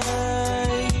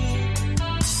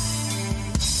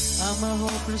 I'm a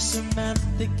hopeless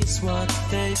romantic, it's what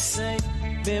they say.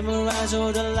 Memorize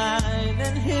all the line,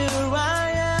 and here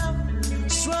I am,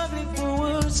 struggling for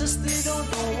words, I still don't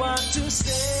know what to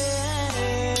say.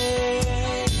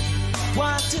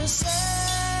 What to say.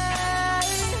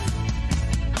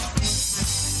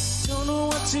 Don't know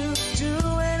what to do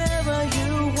whenever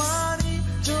you want it.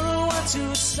 Don't know what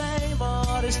to say, my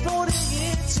heart is floating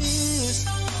in tears.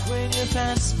 When you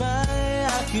pass by,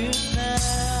 I could not.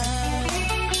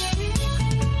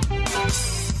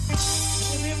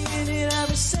 Every minute,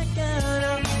 every second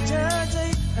of the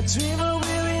day, I dream of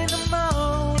you in the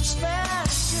most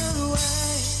special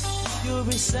way. You're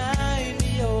beside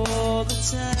me all the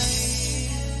time.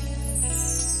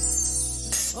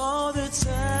 All the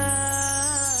time.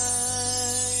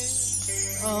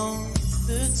 All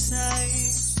the time,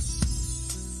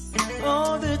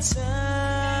 all the time,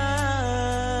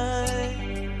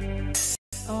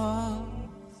 all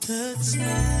the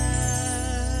time.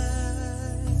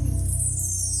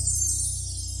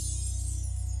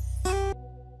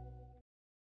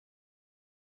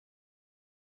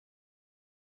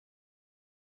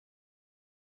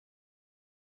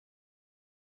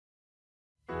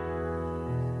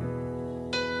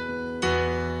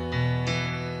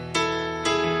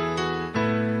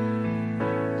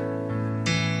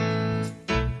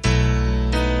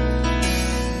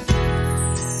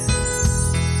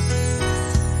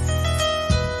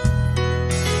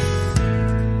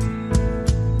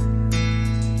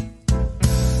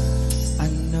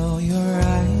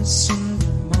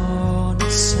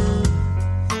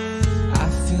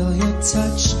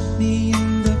 Touch me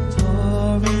in the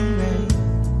pouring rain,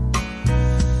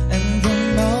 and the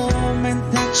moment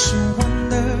that you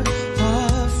wander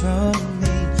far from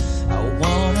me, I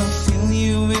wanna feel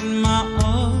you in my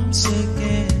arms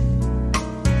again.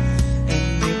 And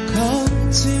you come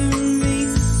to me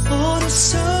on a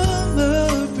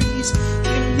summer breeze,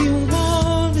 give me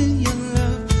warm in your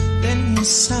love, then you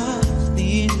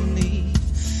softly leave,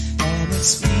 and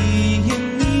it's me you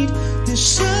need to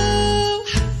show.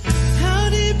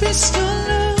 It's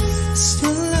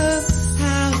your love,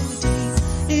 how deep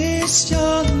is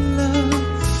your love?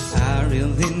 I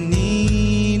really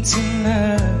need to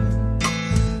know,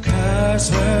 'cause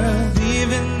we're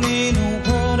living in a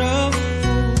world of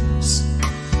fools,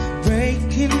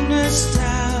 breaking us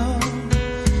down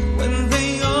when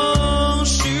they all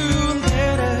should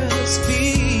let us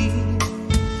be.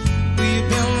 We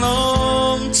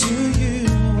belong to you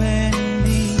and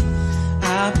me,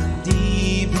 I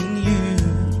believe in you.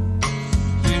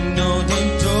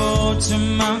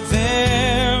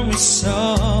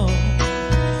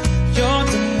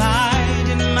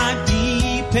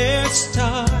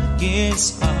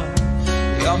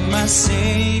 my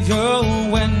Savior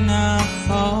when I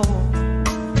fall.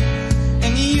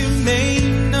 And you may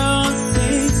not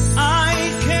think I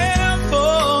care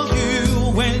for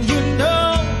you when you know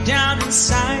down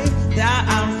inside that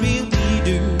I really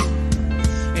do.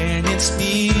 And it's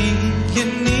me you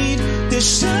need to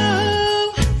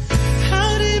show.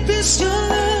 How deep is your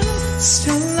love?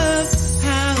 Still love.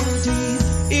 How deep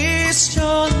is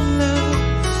your love?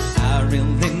 I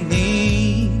really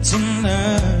need to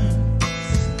learn.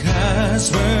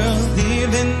 'Cause we're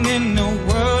living in a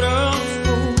world of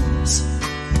fools,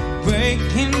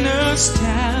 breaking us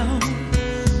down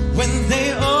when they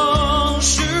all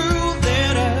should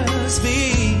let us be.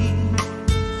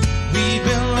 We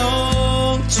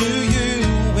belong to you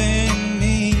and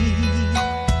me.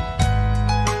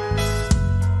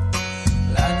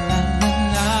 La la la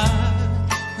la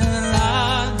la la la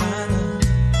la la la.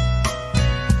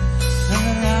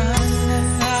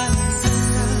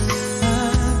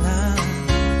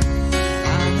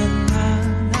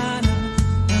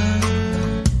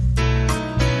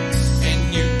 And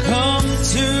you come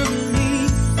to me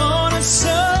on a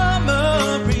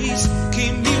summer breeze,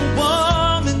 keep me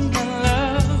warm in your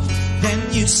love, then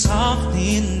you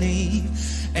softly leave.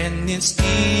 And it's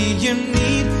me you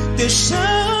need to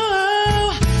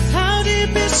show. How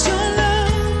deep is your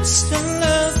love? Still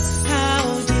love. How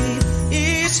deep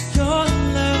is your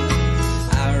love?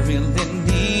 I really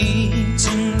need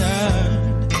to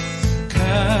learn.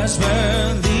 'Cause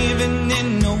we're living in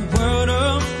a world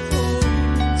of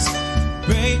fools,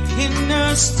 breaking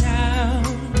us down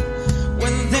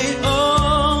when they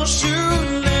all should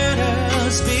let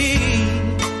us be.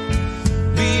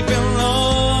 We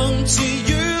belong to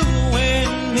you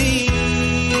and me.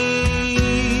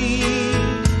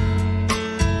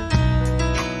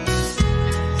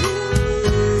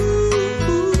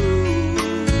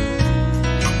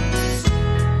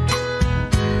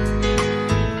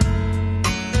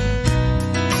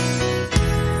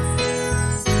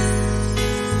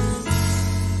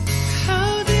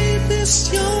 How deep is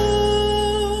your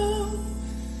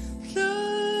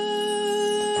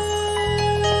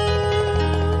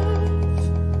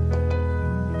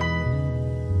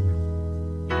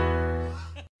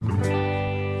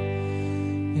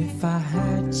If I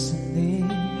had to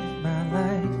live my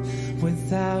life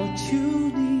without you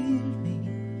near me,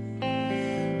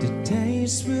 the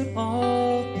days would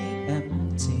all be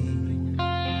empty.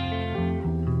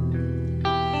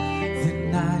 The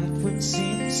night would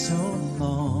seem so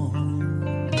long.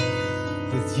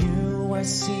 With you I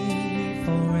see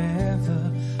forever,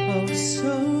 oh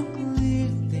so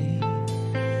clearly.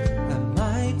 I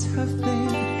might have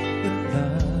been in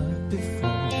love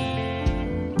before,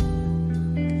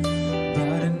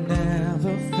 but I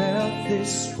never felt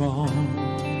this strong.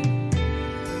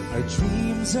 Our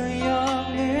dreams are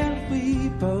young and we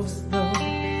both know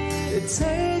it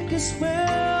take us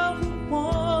where we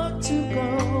want to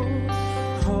go.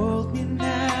 Hold me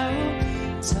now,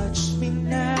 touch me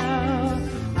now.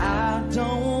 I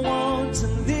don't want to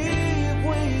live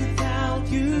without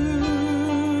you.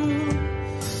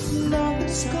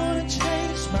 Nothing's gonna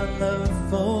change my love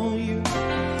for you.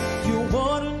 You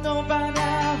wanna know by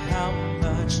now how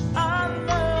much I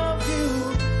love you.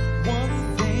 One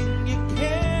thing you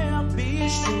can't be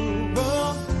sure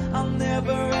of, I'll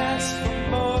never ask for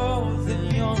more than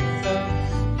your love.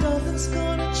 Nothing's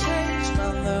gonna change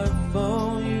my love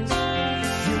for you.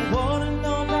 You wanna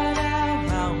know by now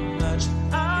how much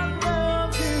I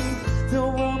love you. The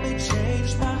world may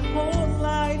change my whole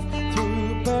life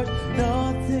through, but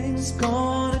nothing's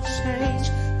gonna change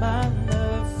my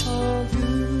love for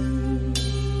you.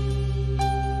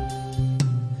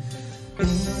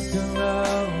 If the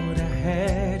road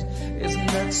ahead is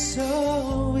not so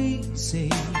easy,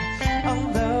 our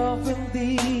love will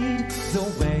lead the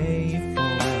way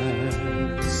for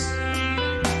us.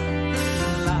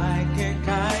 Like a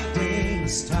guiding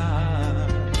star,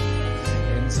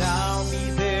 and I'll be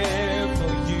there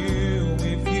for you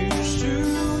if you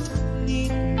should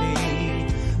need me.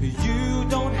 You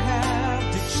don't have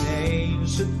to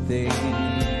change a thing.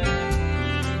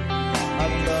 I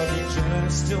love you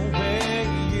just the way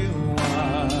you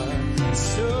are.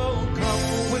 So come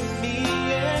with me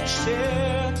and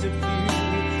share the view.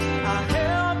 I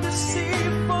have to see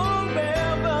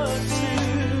forever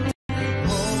too.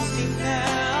 Hold me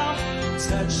now,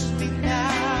 touch me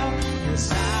now, 'cause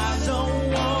I don't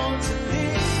want to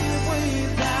live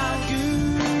without you.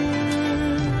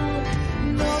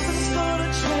 Nothing's gonna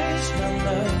change my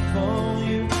love for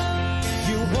you.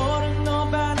 You wanna know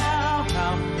by now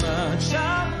how much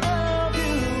I love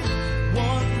you.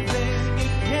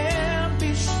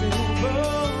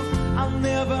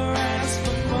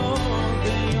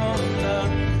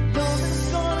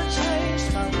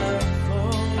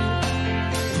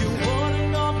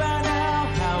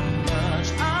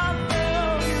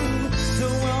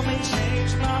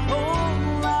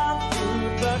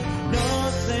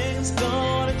 Nothing's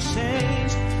gonna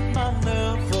change my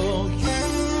love for you.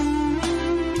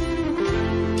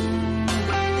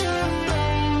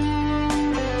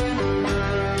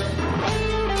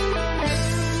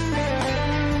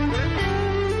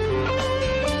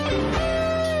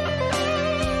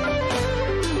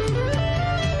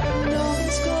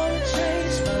 Nothing's gonna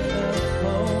change my love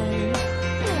for you.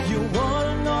 You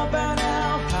wanna know by now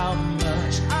how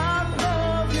much I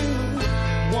love you.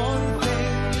 One thing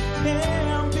you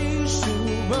can be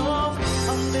sure of,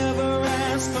 I'll never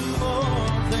ask for more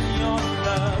than your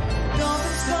love.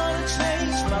 Nothing's gonna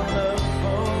change my love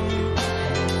for you.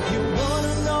 You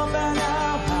wanna know by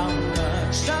now how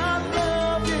much I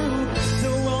love you.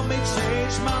 The world may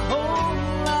change my whole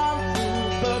life too,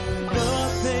 but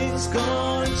nothing's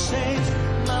gonna change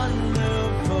my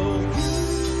love for you.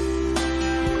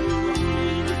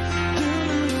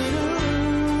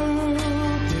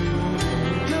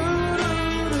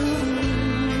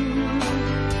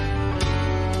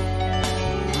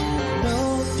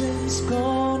 Nothing's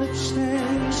gonna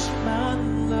change my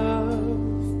love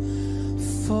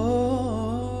for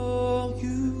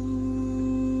you.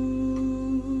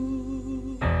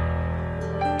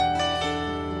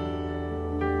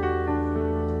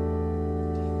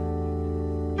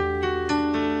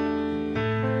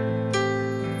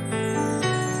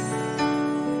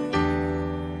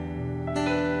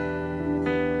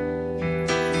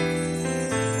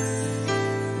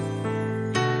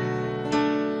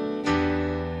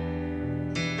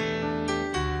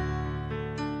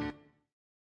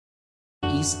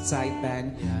 EastSide Band.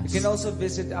 You can also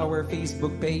visit our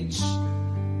Facebook page.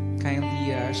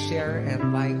 Kindly share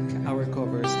and like our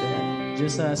covers there.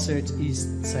 Just search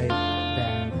EastSide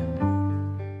Band.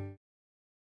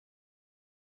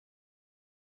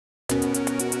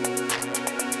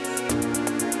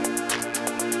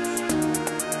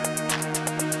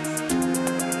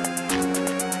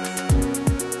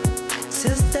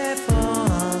 Since that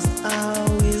falls, are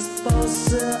we supposed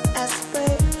to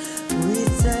expect? We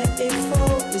take it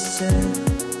for listen.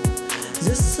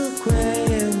 The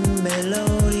secret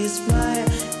melodies right.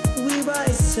 We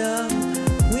rise up,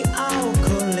 we all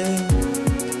calling.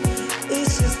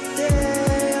 It's just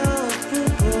day of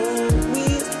people. We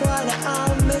what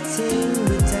our meeting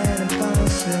with that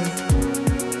emotion.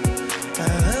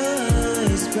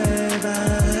 It's baby.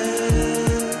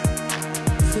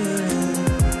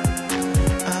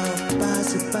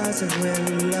 With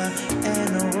love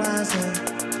and horizon,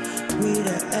 we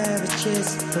the averages,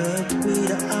 but we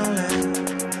the only.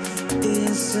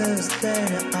 Instead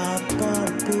of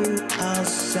bamboo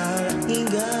outside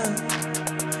England,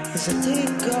 it's a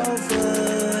takeover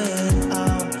and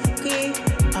all green,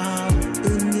 all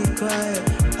unique,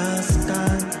 as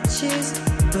conscious,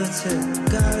 but to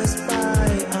goes by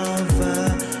over.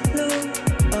 Look,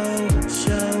 oh,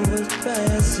 show us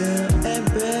better and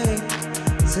break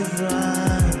the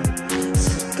blind.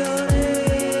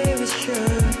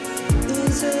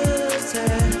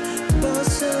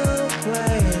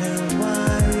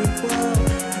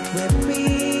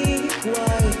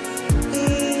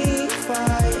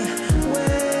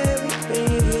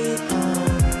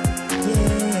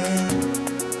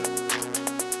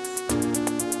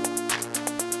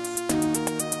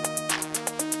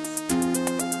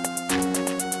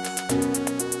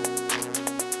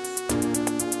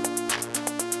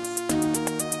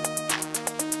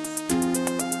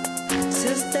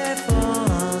 Since that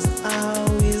falls, are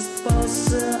we supposed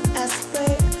to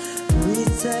expect? We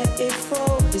take it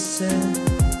for listen.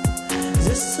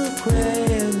 The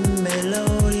secret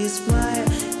melodies right.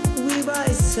 We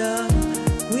rise up,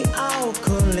 we all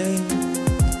calling.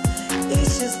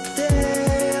 It's just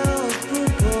day of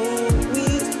people. We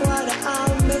what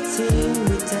our meeting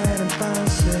with that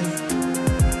bouncing.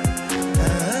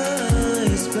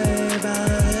 It's baby.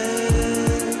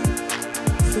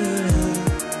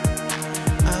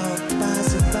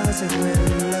 With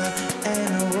love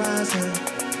and horizon,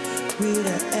 we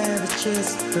the averages,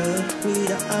 but we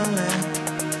the only.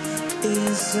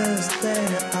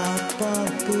 Instead of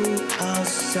bamboo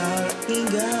outside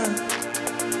England,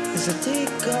 it's a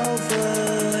takeover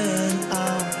and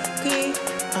all green,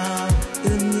 all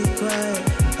unique,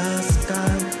 as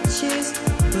conscious,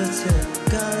 but the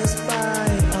goes by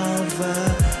over.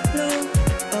 Look,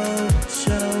 oh,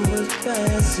 show us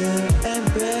better and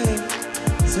break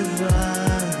the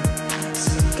blind.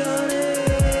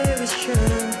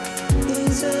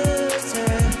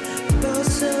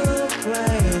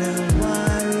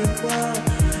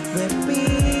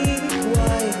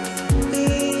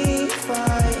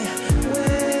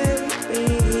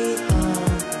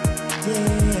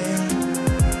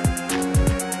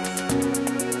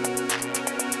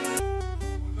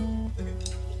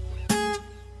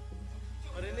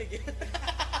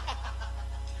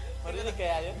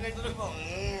 kaya yun? Pinagtulog mo.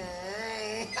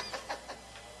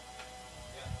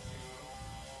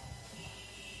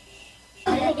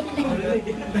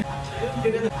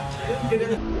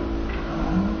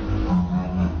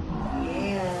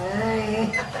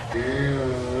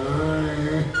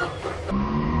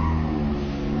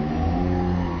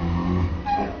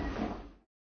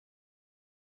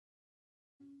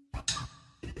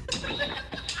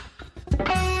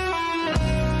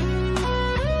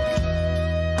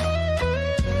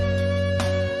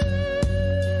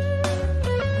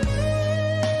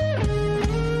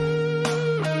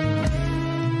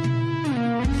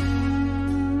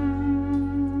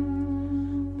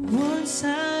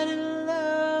 One-sided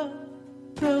love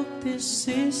broke this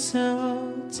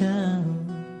seesaw down,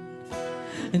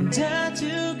 and I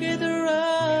took it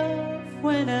rough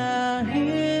when I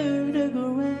hit the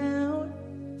ground.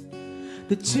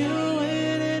 But you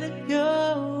didn't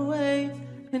go away,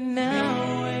 and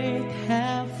now it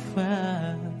half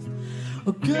far.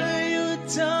 Oh girl,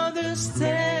 you'd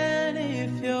understand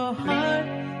if your heart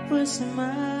was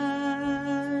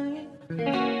mine.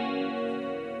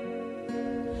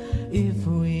 If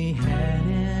we had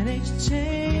an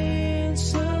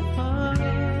exchange of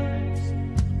hearts,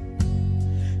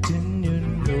 then you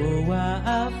know why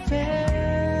I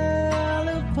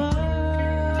fell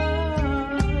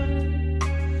apart.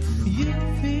 You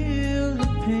feel the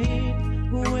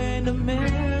pain when the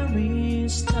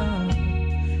memories start.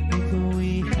 If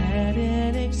we had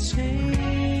an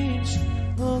exchange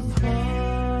of hearts.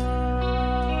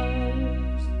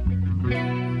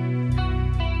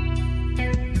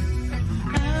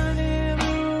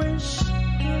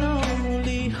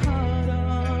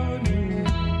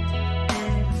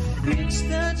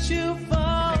 You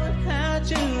thought I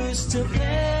used to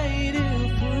play the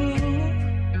fool.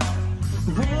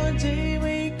 One day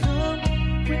may come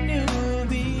when you'll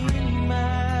be in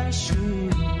my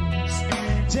shoes.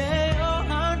 Then your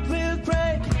heart will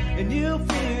break and you'll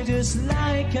feel just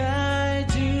like I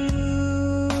do.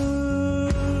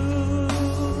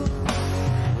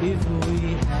 If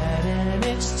we had an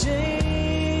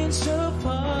exchange of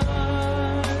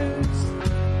hearts,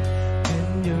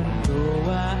 then you know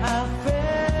why I felt.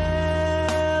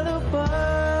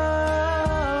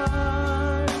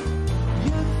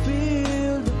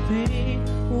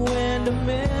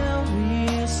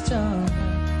 Memories start.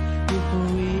 If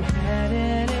we had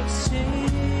an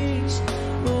exchange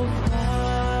of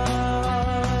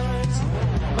hearts.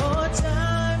 Oh,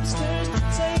 time turns the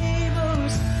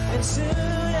tables, and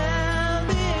soon I'll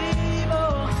be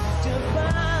able to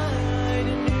find a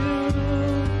new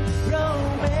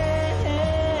romance.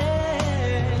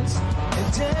 And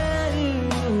then you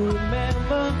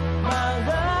remember my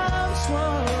love's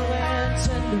warm and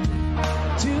tender.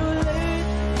 Too late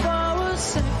for a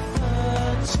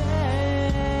second chance.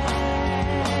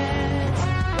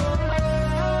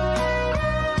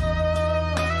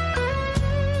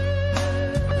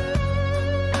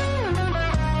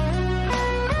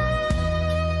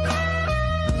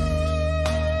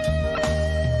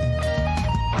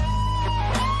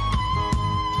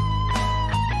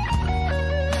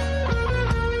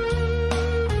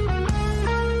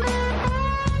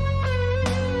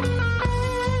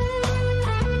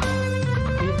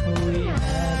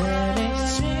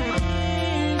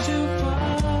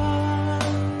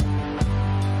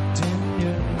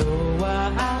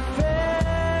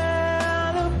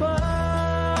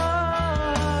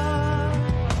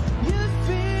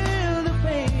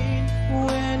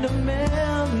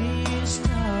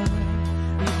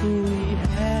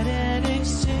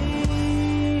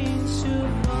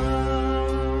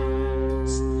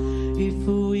 If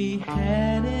we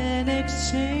had an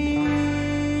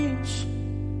exchange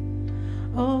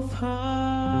of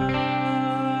hearts.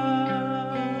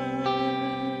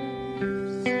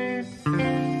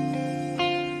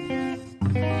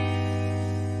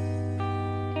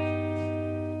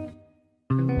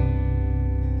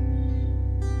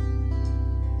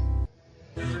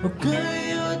 Oh, girl,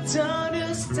 you don't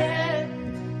understand.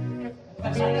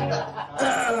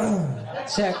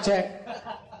 Check.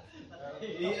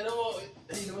 Ano mo?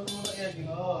 Ano mo muna yan?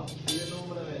 Oo. Ano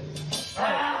mo muna yan?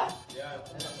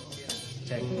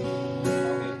 Check.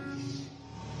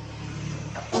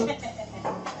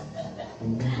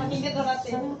 Makikita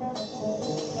natin.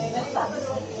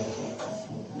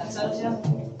 Nagsalo siya.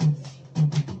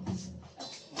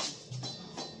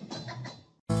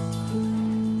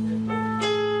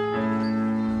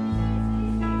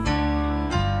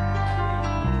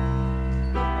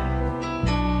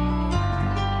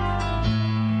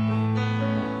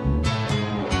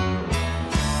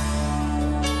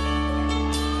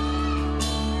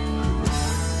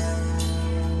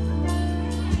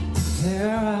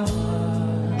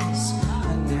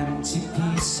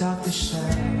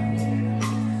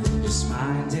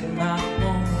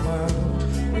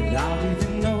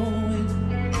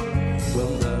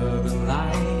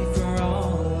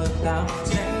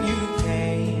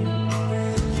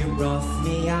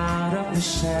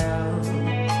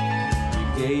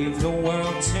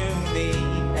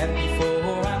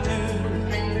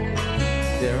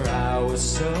 There I was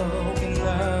so in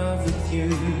love with you.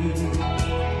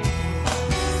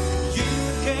 You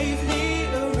gave me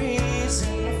a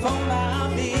reason for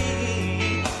my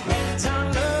being, and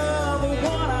I love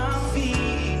what I'm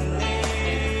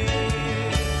feeling.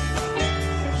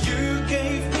 You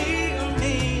gave me a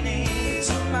meaning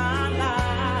to my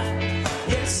life.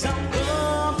 Yes, I'm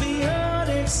gone beyond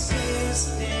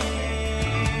existing.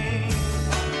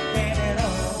 And it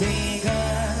all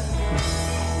began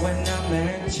when I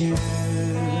met you.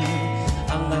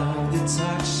 I love the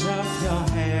touch of your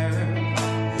hair,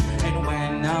 and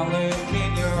when I look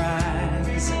in your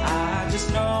eyes, I just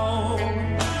know,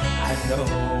 I know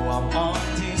I'm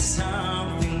onto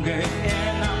something great,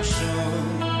 and I'm sure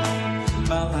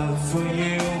my love for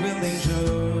you will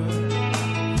endure.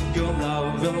 Your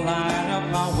love will light up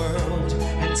my world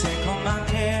and take all my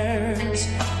cares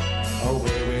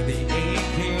away with the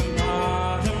aching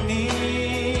part of me.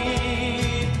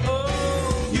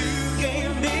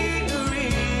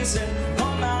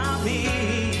 For my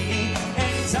being,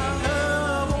 and I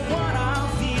love what I'm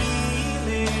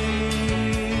feeling.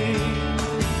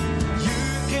 You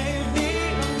gave me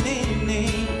a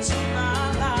meaning to my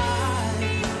life.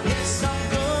 Yes, I'm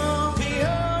gone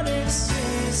beyond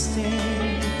existing.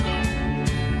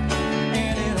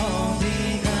 And it all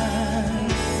began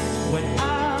when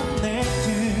I met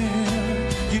you.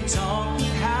 You taught me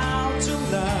how to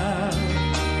love.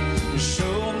 You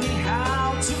showed me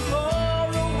how to love.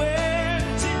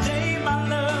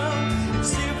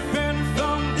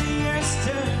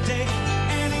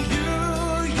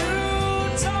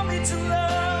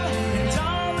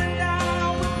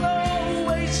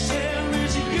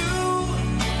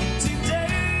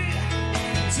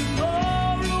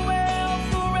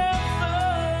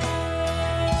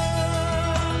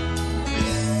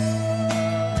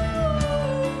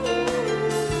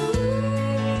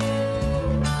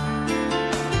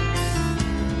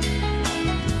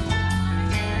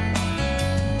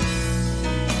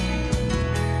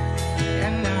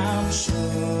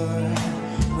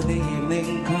 When the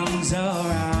evening comes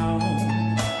around,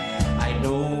 I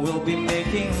know we'll be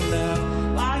making love